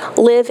to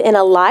live in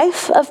a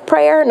life of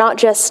prayer, not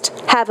just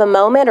have a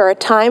moment or a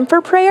time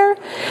for prayer.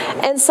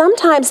 And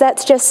sometimes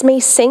that's just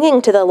me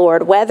singing to the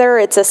Lord, whether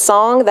it's a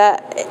song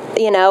that,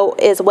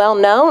 is well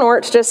known or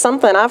it's just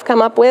something I've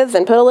come up with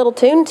and put a little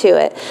tune to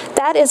it.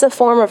 That is a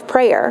form of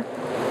prayer.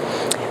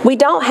 We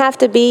don't have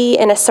to be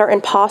in a certain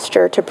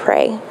posture to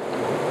pray.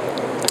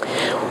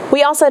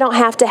 We also don't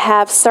have to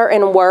have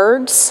certain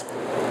words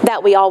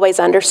that we always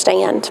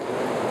understand,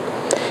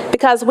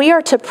 because we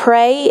are to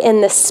pray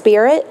in the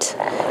Spirit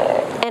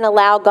and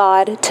allow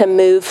God to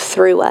move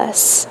through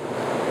us.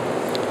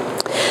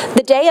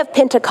 The day of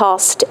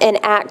Pentecost in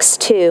Acts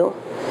 2,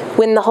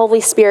 when the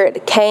Holy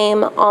Spirit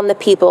came on the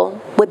people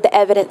with the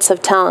evidence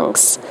of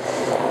tongues,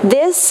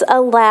 this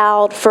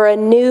allowed for a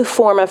new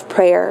form of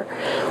prayer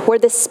where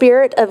the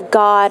Spirit of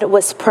God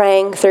was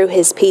praying through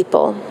His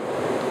people.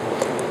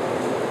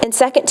 In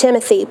 2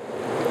 Timothy,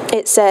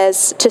 it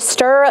says, to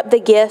stir up the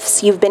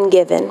gifts you've been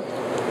given.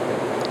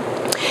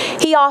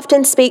 He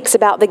often speaks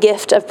about the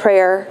gift of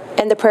prayer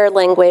and the prayer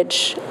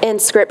language in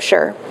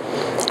Scripture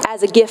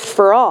as a gift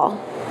for all.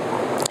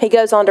 He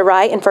goes on to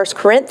write in 1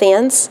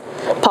 Corinthians,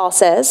 Paul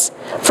says,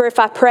 "For if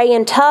I pray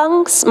in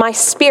tongues, my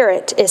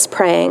spirit is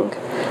praying,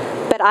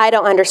 but I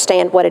don't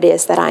understand what it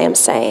is that I am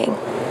saying."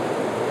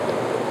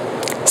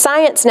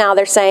 Science now,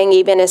 they're saying,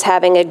 even is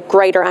having a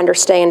greater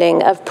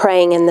understanding of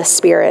praying in the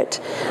Spirit.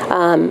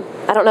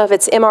 I don't know if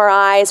it's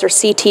MRIs or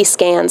CT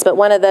scans, but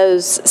one of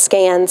those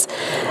scans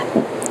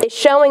is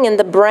showing in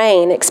the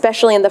brain,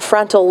 especially in the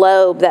frontal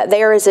lobe, that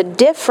there is a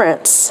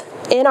difference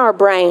in our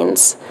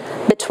brains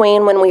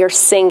between when we are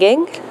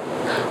singing,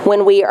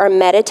 when we are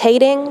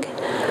meditating,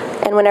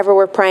 and whenever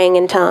we're praying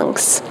in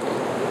tongues.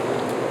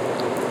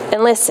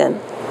 And listen,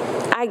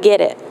 I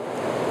get it.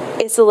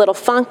 It's a little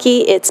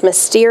funky, it's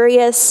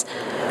mysterious.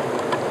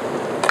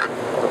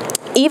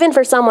 Even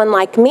for someone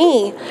like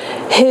me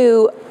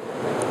who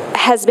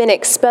has been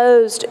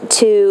exposed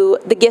to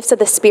the gifts of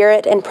the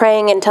Spirit and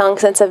praying in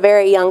tongues since a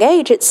very young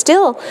age, it's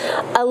still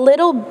a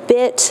little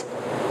bit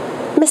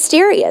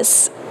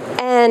mysterious.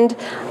 And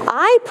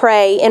I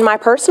pray in my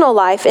personal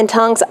life in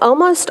tongues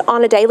almost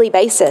on a daily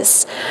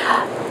basis,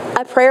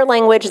 a prayer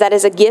language that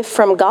is a gift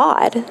from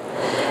God.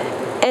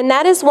 And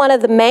that is one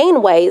of the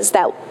main ways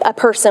that a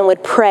person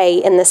would pray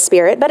in the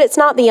Spirit, but it's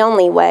not the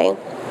only way.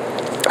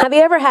 Have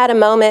you ever had a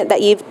moment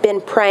that you've been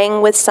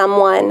praying with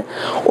someone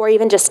or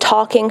even just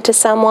talking to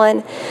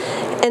someone,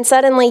 and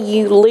suddenly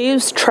you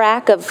lose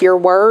track of your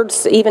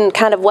words, even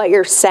kind of what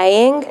you're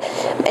saying,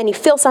 and you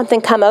feel something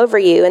come over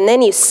you, and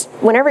then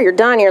whenever you're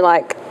done, you're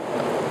like,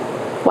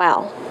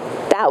 wow,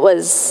 that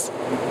was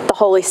the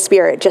Holy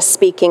Spirit just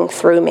speaking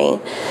through me.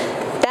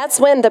 That's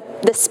when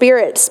the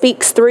Spirit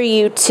speaks through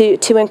you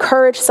to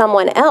encourage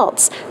someone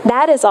else.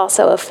 That is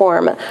also a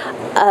form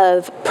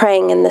of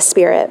praying in the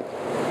Spirit.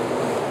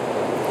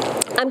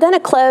 I'm going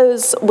to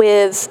close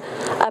with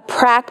a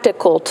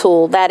practical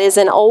tool that is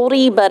an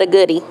oldie but a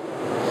goodie.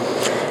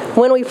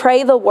 When we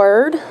pray the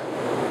Word,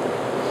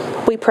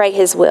 we pray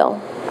His will.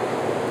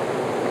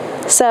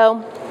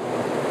 So,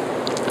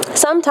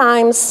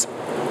 sometimes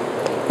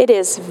it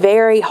is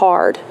very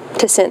hard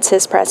to sense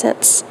His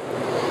presence.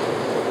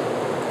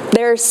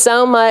 There's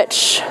so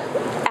much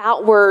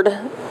outward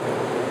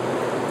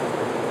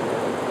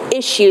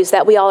issues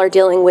that we all are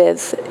dealing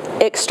with.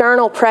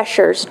 External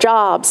pressures,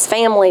 jobs,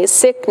 families,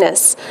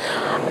 sickness,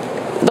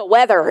 the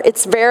weather.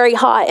 It's very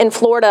hot in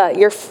Florida.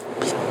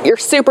 You're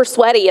super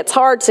sweaty. It's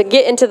hard to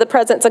get into the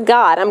presence of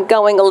God. I'm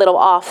going a little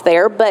off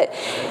there, but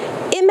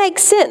it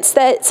makes sense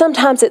that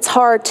sometimes it's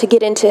hard to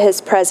get into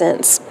His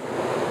presence.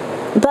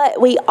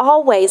 But we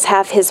always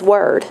have His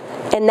Word,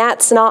 and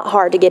that's not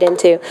hard to get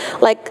into.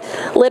 Like,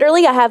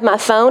 literally, I have my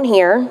phone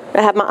here.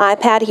 I have my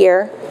iPad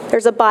here.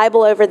 There's a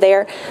Bible over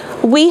there.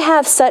 We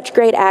have such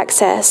great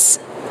access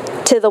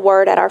to the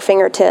Word at our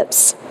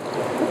fingertips.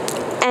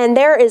 And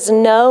there is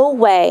no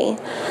way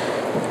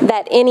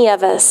that any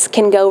of us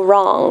can go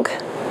wrong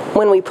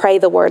when we pray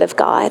the Word of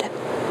God.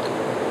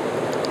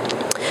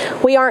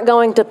 We aren't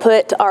going to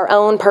put our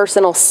own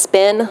personal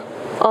spin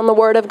on the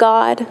Word of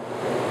God.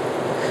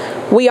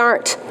 We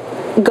aren't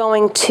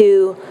going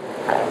to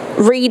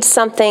read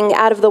something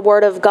out of the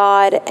Word of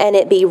God and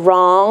it be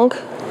wrong.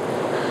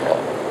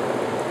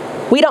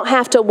 We don't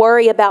have to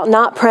worry about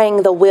not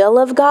praying the will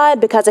of God,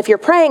 because if you're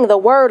praying the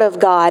Word of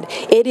God,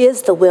 it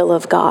is the will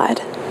of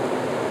God.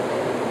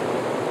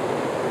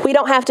 We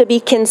don't have to be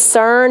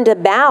concerned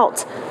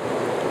about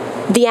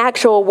the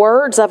actual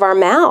words of our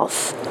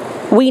mouth.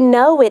 We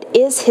know it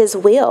is His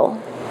will,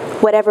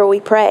 whatever we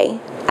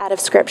pray out of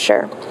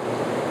Scripture.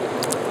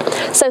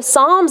 So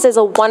Psalms is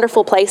a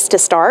wonderful place to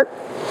start.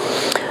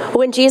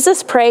 When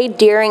Jesus prayed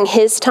during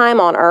His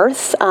time on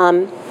earth,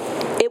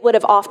 it would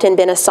have often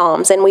been a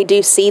Psalms, and we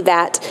do see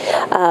that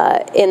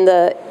in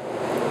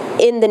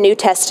the New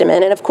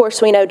Testament. And of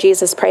course, we know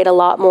Jesus prayed a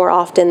lot more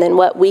often than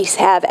what we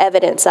have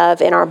evidence of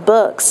in our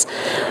books.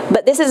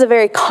 But this is a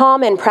very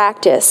common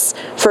practice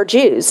for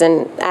Jews,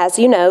 and as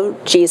you know,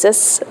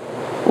 Jesus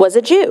was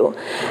a Jew.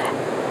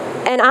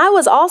 And I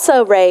was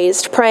also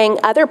raised praying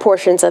other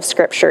portions of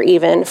Scripture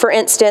even. For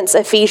instance,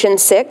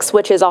 Ephesians 6,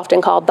 which is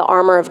often called the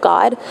armor of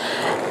God.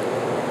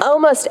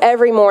 Almost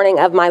every morning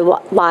of my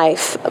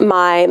life,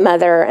 my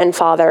mother and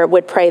father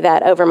would pray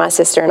that over my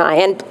sister and I.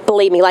 And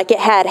believe me, like, it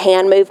had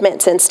hand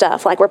movements and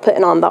stuff. Like, we're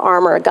putting on the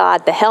armor of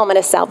God, the helmet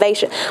of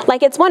salvation.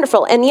 Like, it's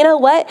wonderful. And you know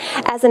what?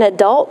 As an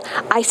adult,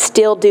 I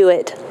still do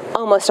it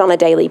almost on a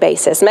daily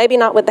basis. Maybe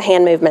not with the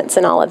hand movements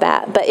and all of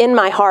that, but in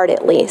my heart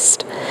at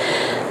least.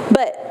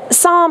 But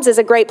Psalms is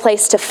a great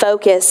place to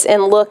focus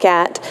and look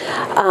at,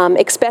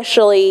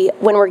 especially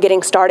when we're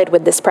getting started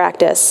with this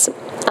practice.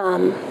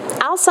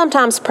 I'll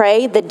sometimes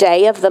pray the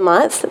day of the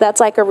month. That's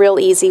like a real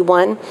easy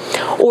one.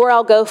 Or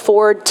I'll go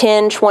forward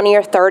 10, 20,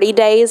 or 30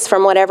 days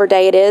from whatever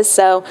day it is.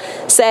 So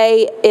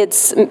say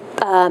it's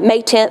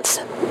May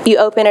 10th, you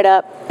open it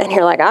up and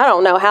you're like, I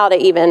don't know how to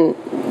even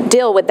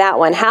deal with that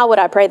one. How would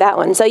I pray that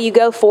one? So you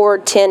go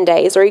forward 10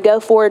 days, or you go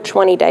forward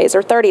 20 days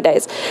or 30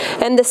 days.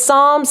 And the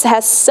Psalms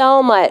has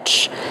so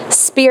much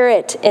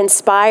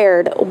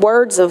Spirit-inspired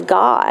words of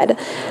God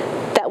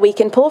that we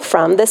can pull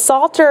from. The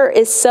Psalter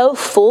is so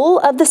full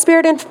of the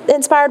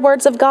Spirit-inspired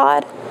words of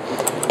God,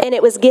 and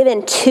it was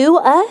given to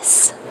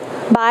us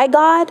by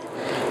God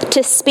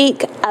to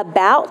speak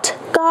about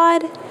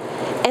God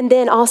and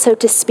then also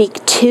to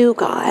speak to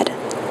God.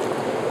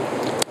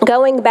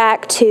 Going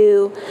back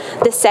to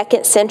the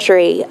 2nd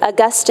century,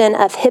 Augustine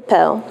of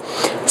Hippo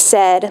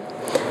said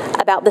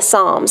about the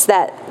Psalms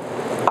that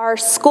are a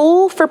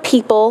school for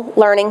people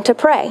learning to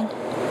pray.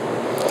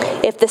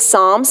 If the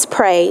Psalms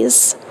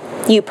praise,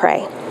 you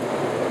pray.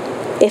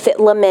 If it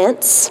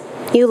laments,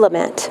 you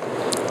lament.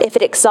 If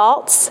it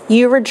exalts,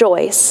 you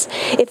rejoice.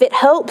 If it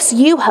hopes,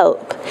 you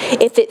hope.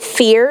 If it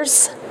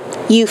fears,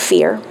 you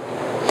fear.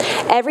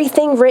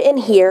 Everything written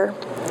here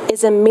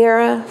is a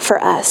mirror for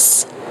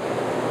us.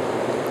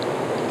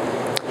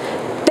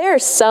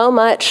 There's so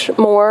much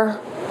more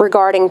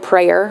regarding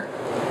prayer,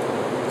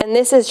 and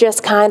this is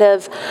just kind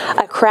of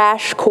a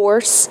crash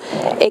course,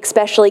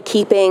 especially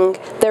keeping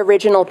the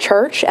original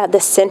church at the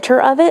center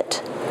of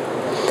it.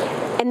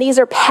 And these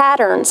are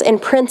patterns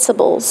and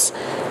principles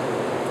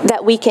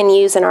that we can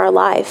use in our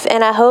life.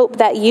 And I hope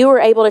that you were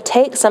able to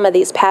take some of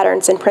these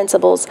patterns and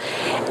principles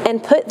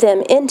and put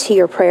them into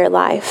your prayer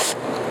life.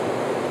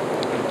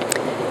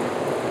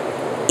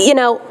 You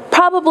know,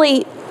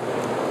 probably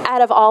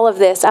out of all of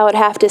this, I would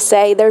have to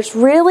say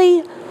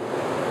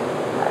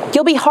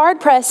you'll be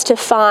hard-pressed to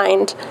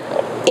find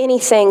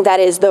anything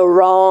that is the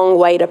wrong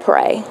way to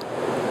pray.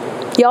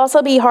 You'll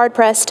also be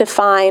hard-pressed to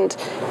find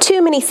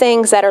too many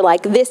things that are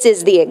like, this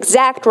is the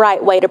exact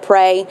right way to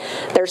pray.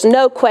 There's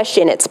no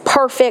question. It's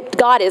perfect.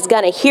 God is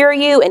going to hear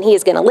you, and He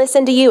is going to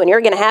listen to you, and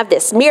you're going to have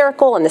this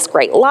miracle and this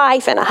great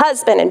life and a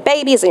husband and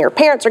babies, and your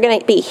parents are going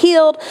to be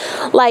healed.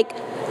 Like,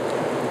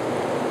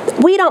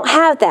 we don't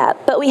have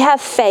that, but we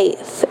have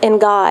faith in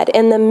God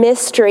and the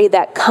mystery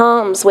that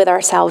comes with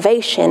our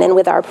salvation and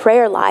with our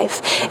prayer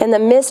life and the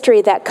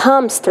mystery that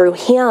comes through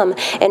Him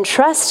and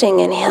trusting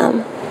in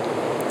Him.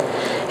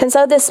 And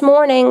so this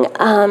morning,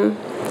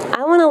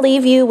 I want to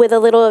leave you with a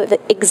little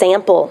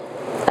example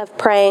of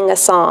praying a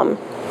psalm.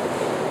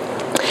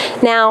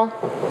 Now,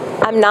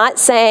 I'm not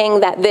saying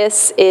that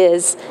this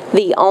is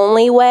the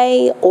only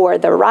way or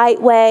the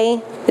right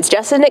way. It's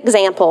just an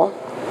example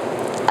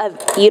of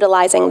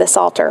utilizing the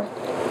Psalter.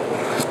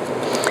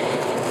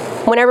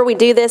 Whenever we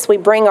do this, we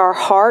bring our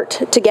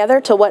heart together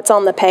to what's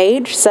on the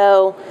page.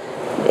 So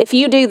if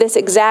you do this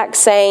exact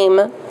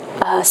same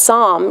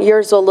psalm,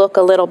 yours will look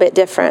a little bit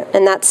different,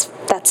 and that's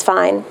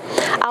fine.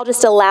 I'll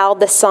just allow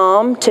the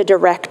psalm to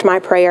direct my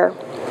prayer.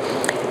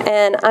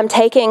 And I'm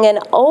taking an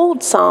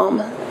old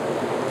psalm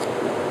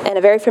and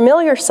a very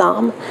familiar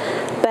psalm,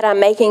 but I'm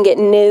making it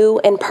new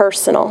and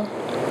personal.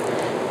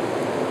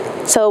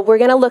 So we're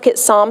going to look at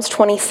Psalms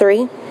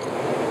 23,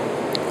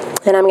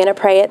 and I'm going to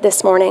pray it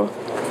this morning.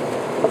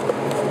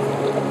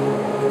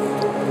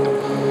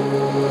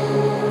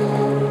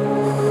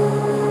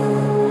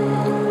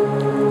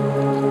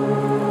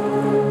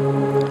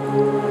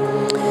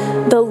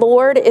 The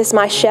Lord is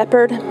my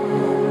shepherd.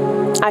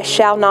 I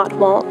shall not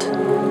want.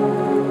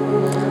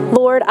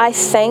 Lord, I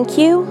thank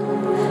you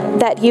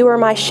that you are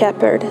my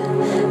shepherd,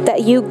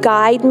 that you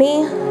guide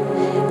me,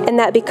 and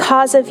that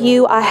because of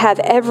you, I have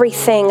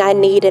everything I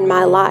need in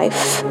my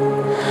life.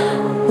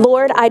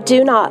 Lord, I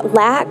do not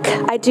lack.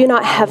 I do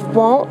not have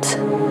want.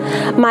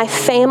 My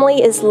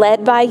family is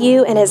led by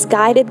you and is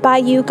guided by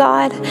you,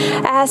 God.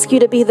 I ask you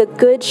to be the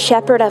good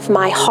shepherd of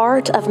my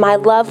heart, of my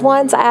loved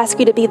ones. I ask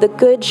you to be the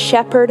good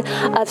shepherd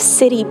of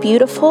City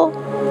Beautiful.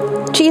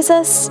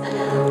 Jesus,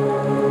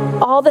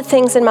 all the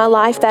things in my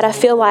life that I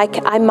feel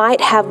like I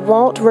might have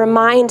want,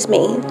 remind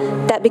me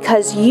that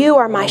because you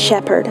are my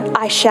shepherd,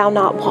 I shall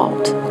not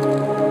want.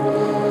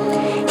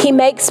 He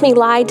makes me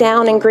lie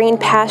down in green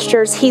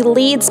pastures. He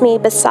leads me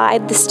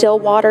beside the still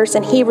waters,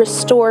 and he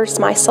restores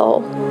my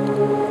soul.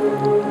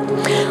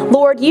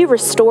 Lord, you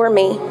restore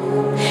me.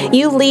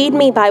 You lead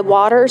me by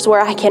waters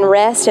where I can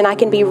rest and I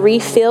can be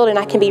refilled and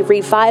I can be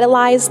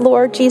revitalized,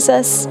 Lord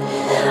Jesus.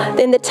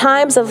 In the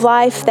times of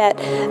life that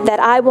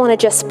I want to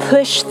just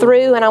push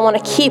through and I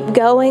want to keep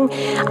going,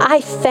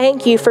 I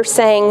thank you for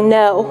saying,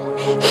 no,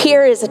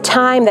 here is a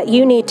time that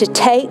you need to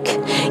take.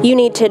 You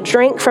need to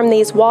drink from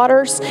these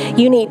waters.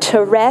 You need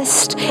to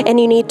rest and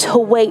you need to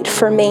wait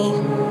for me.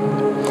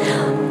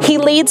 He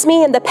leads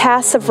me in the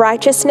paths of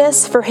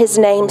righteousness for his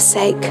name's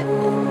sake.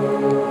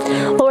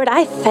 Lord,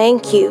 I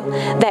thank you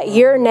that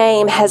your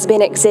name has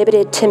been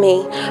exhibited to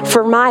me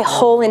for my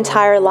whole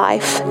entire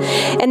life,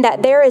 and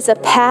that there is a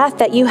path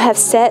that you have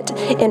set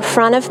in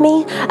front of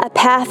me, a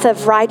path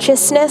of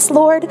righteousness,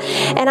 Lord.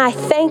 And I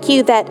thank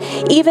you that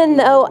even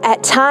though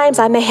at times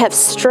I may have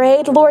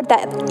strayed, Lord,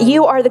 that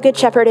you are the good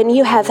shepherd and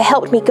you have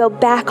helped me go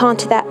back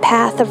onto that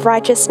path of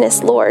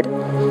righteousness, Lord.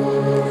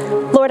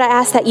 Lord, I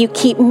ask that you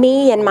keep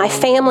me and my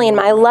family and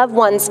my loved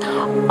ones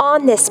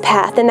on this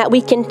path and that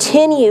we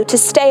continue to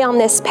stay on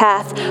this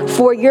path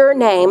for your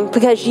name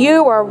because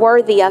you are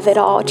worthy of it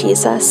all,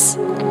 Jesus.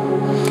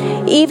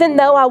 Even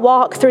though I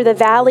walk through the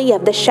valley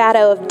of the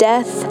shadow of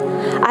death,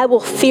 I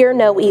will fear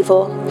no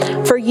evil,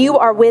 for you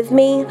are with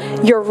me.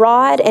 Your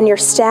rod and your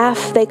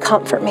staff, they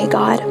comfort me,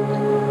 God.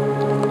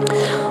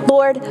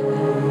 Lord,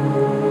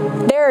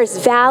 there's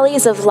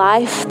valleys of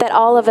life that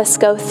all of us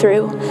go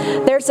through.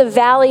 There's a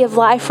valley of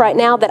life right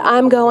now that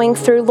I'm going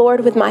through,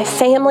 Lord, with my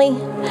family.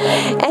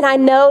 And I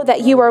know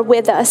that you are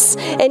with us.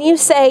 And you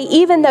say,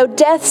 even though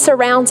death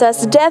surrounds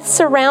us, death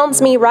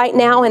surrounds me right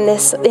now in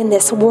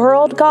this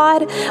world,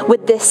 God,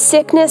 with this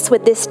sickness,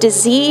 with this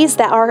disease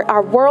that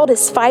our world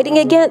is fighting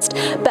against.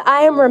 But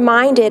I am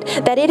reminded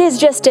that it is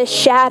just a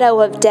shadow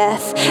of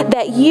death,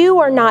 that you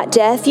are not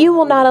death. You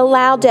will not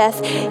allow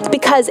death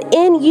because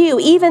in you,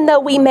 even though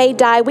we may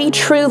die, we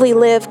truly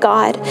live,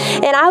 God.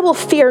 And I will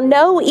fear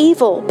no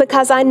evil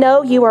because I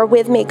know you are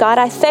with me, God.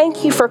 I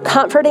thank you for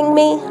comforting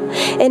me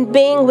and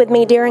being with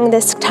me during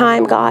this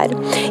time, God.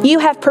 You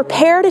have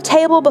prepared a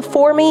table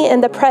before me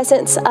in the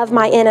presence of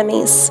my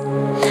enemies.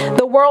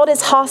 The world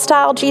is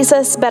hostile,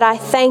 Jesus, but I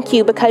thank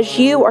you because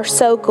you are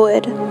so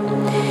good.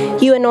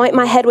 You anoint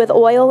my head with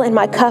oil and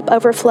my cup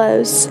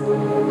overflows.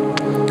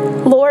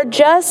 Lord,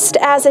 just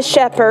as a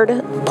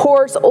shepherd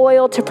pours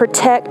oil to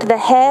protect the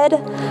head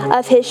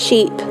of his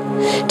sheep,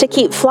 to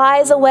keep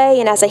flies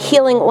away and as a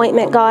healing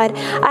ointment, God,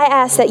 I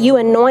ask that you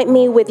anoint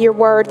me with your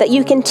word, that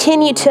you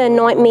continue to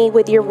anoint me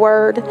with your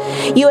word.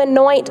 You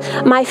anoint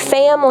my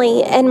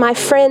family and my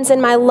friends and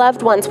my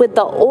loved ones with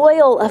the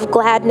oil of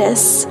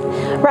gladness.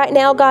 Right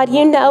now, God,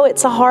 you know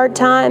it's a hard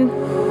time.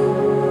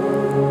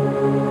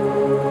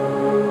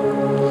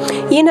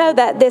 You know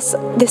that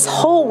this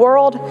whole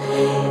world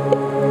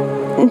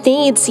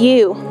needs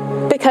you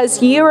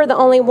because you are the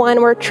only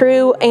one where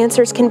true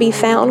answers can be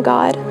found,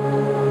 God.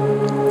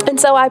 And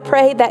so I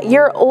pray that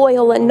your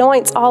oil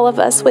anoints all of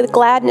us with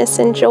gladness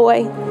and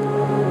joy.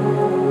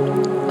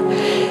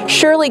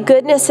 Surely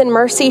goodness and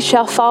mercy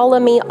shall follow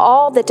me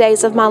all the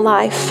days of my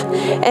life,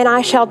 and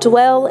I shall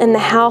dwell in the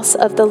house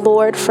of the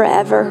Lord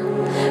forever.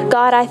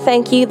 God, I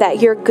thank you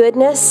that your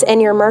goodness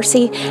and your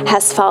mercy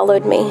has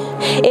followed me.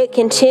 It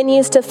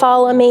continues to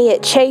follow me.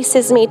 It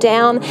chases me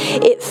down.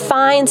 It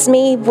finds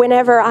me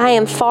whenever I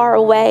am far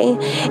away,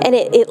 and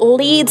it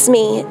leads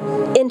me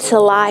into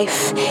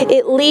life.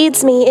 It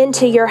leads me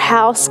into your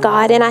house,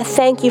 God, and I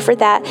thank you for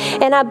that.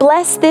 And I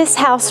bless this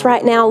house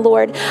right now,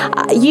 Lord.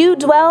 You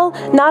dwell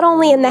not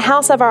only in the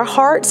house of our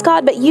hearts,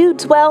 God, but you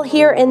dwell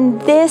here in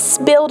this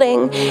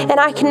building, and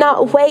I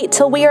cannot wait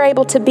till we are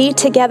able to be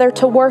together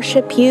to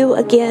worship you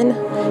again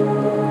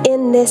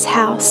in this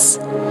house.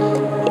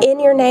 In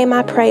your name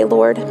I pray,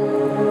 Lord.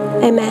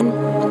 Amen.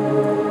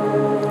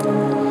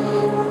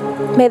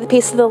 May the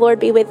peace of the Lord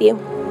be with you.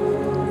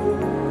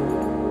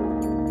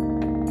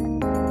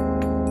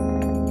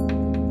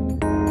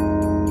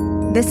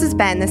 This has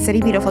been the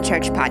City Beautiful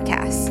Church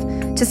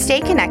podcast. To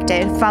stay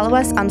connected, follow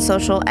us on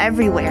social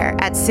everywhere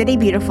at City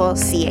Beautiful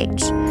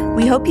CH.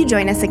 We hope you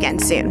join us again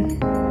soon.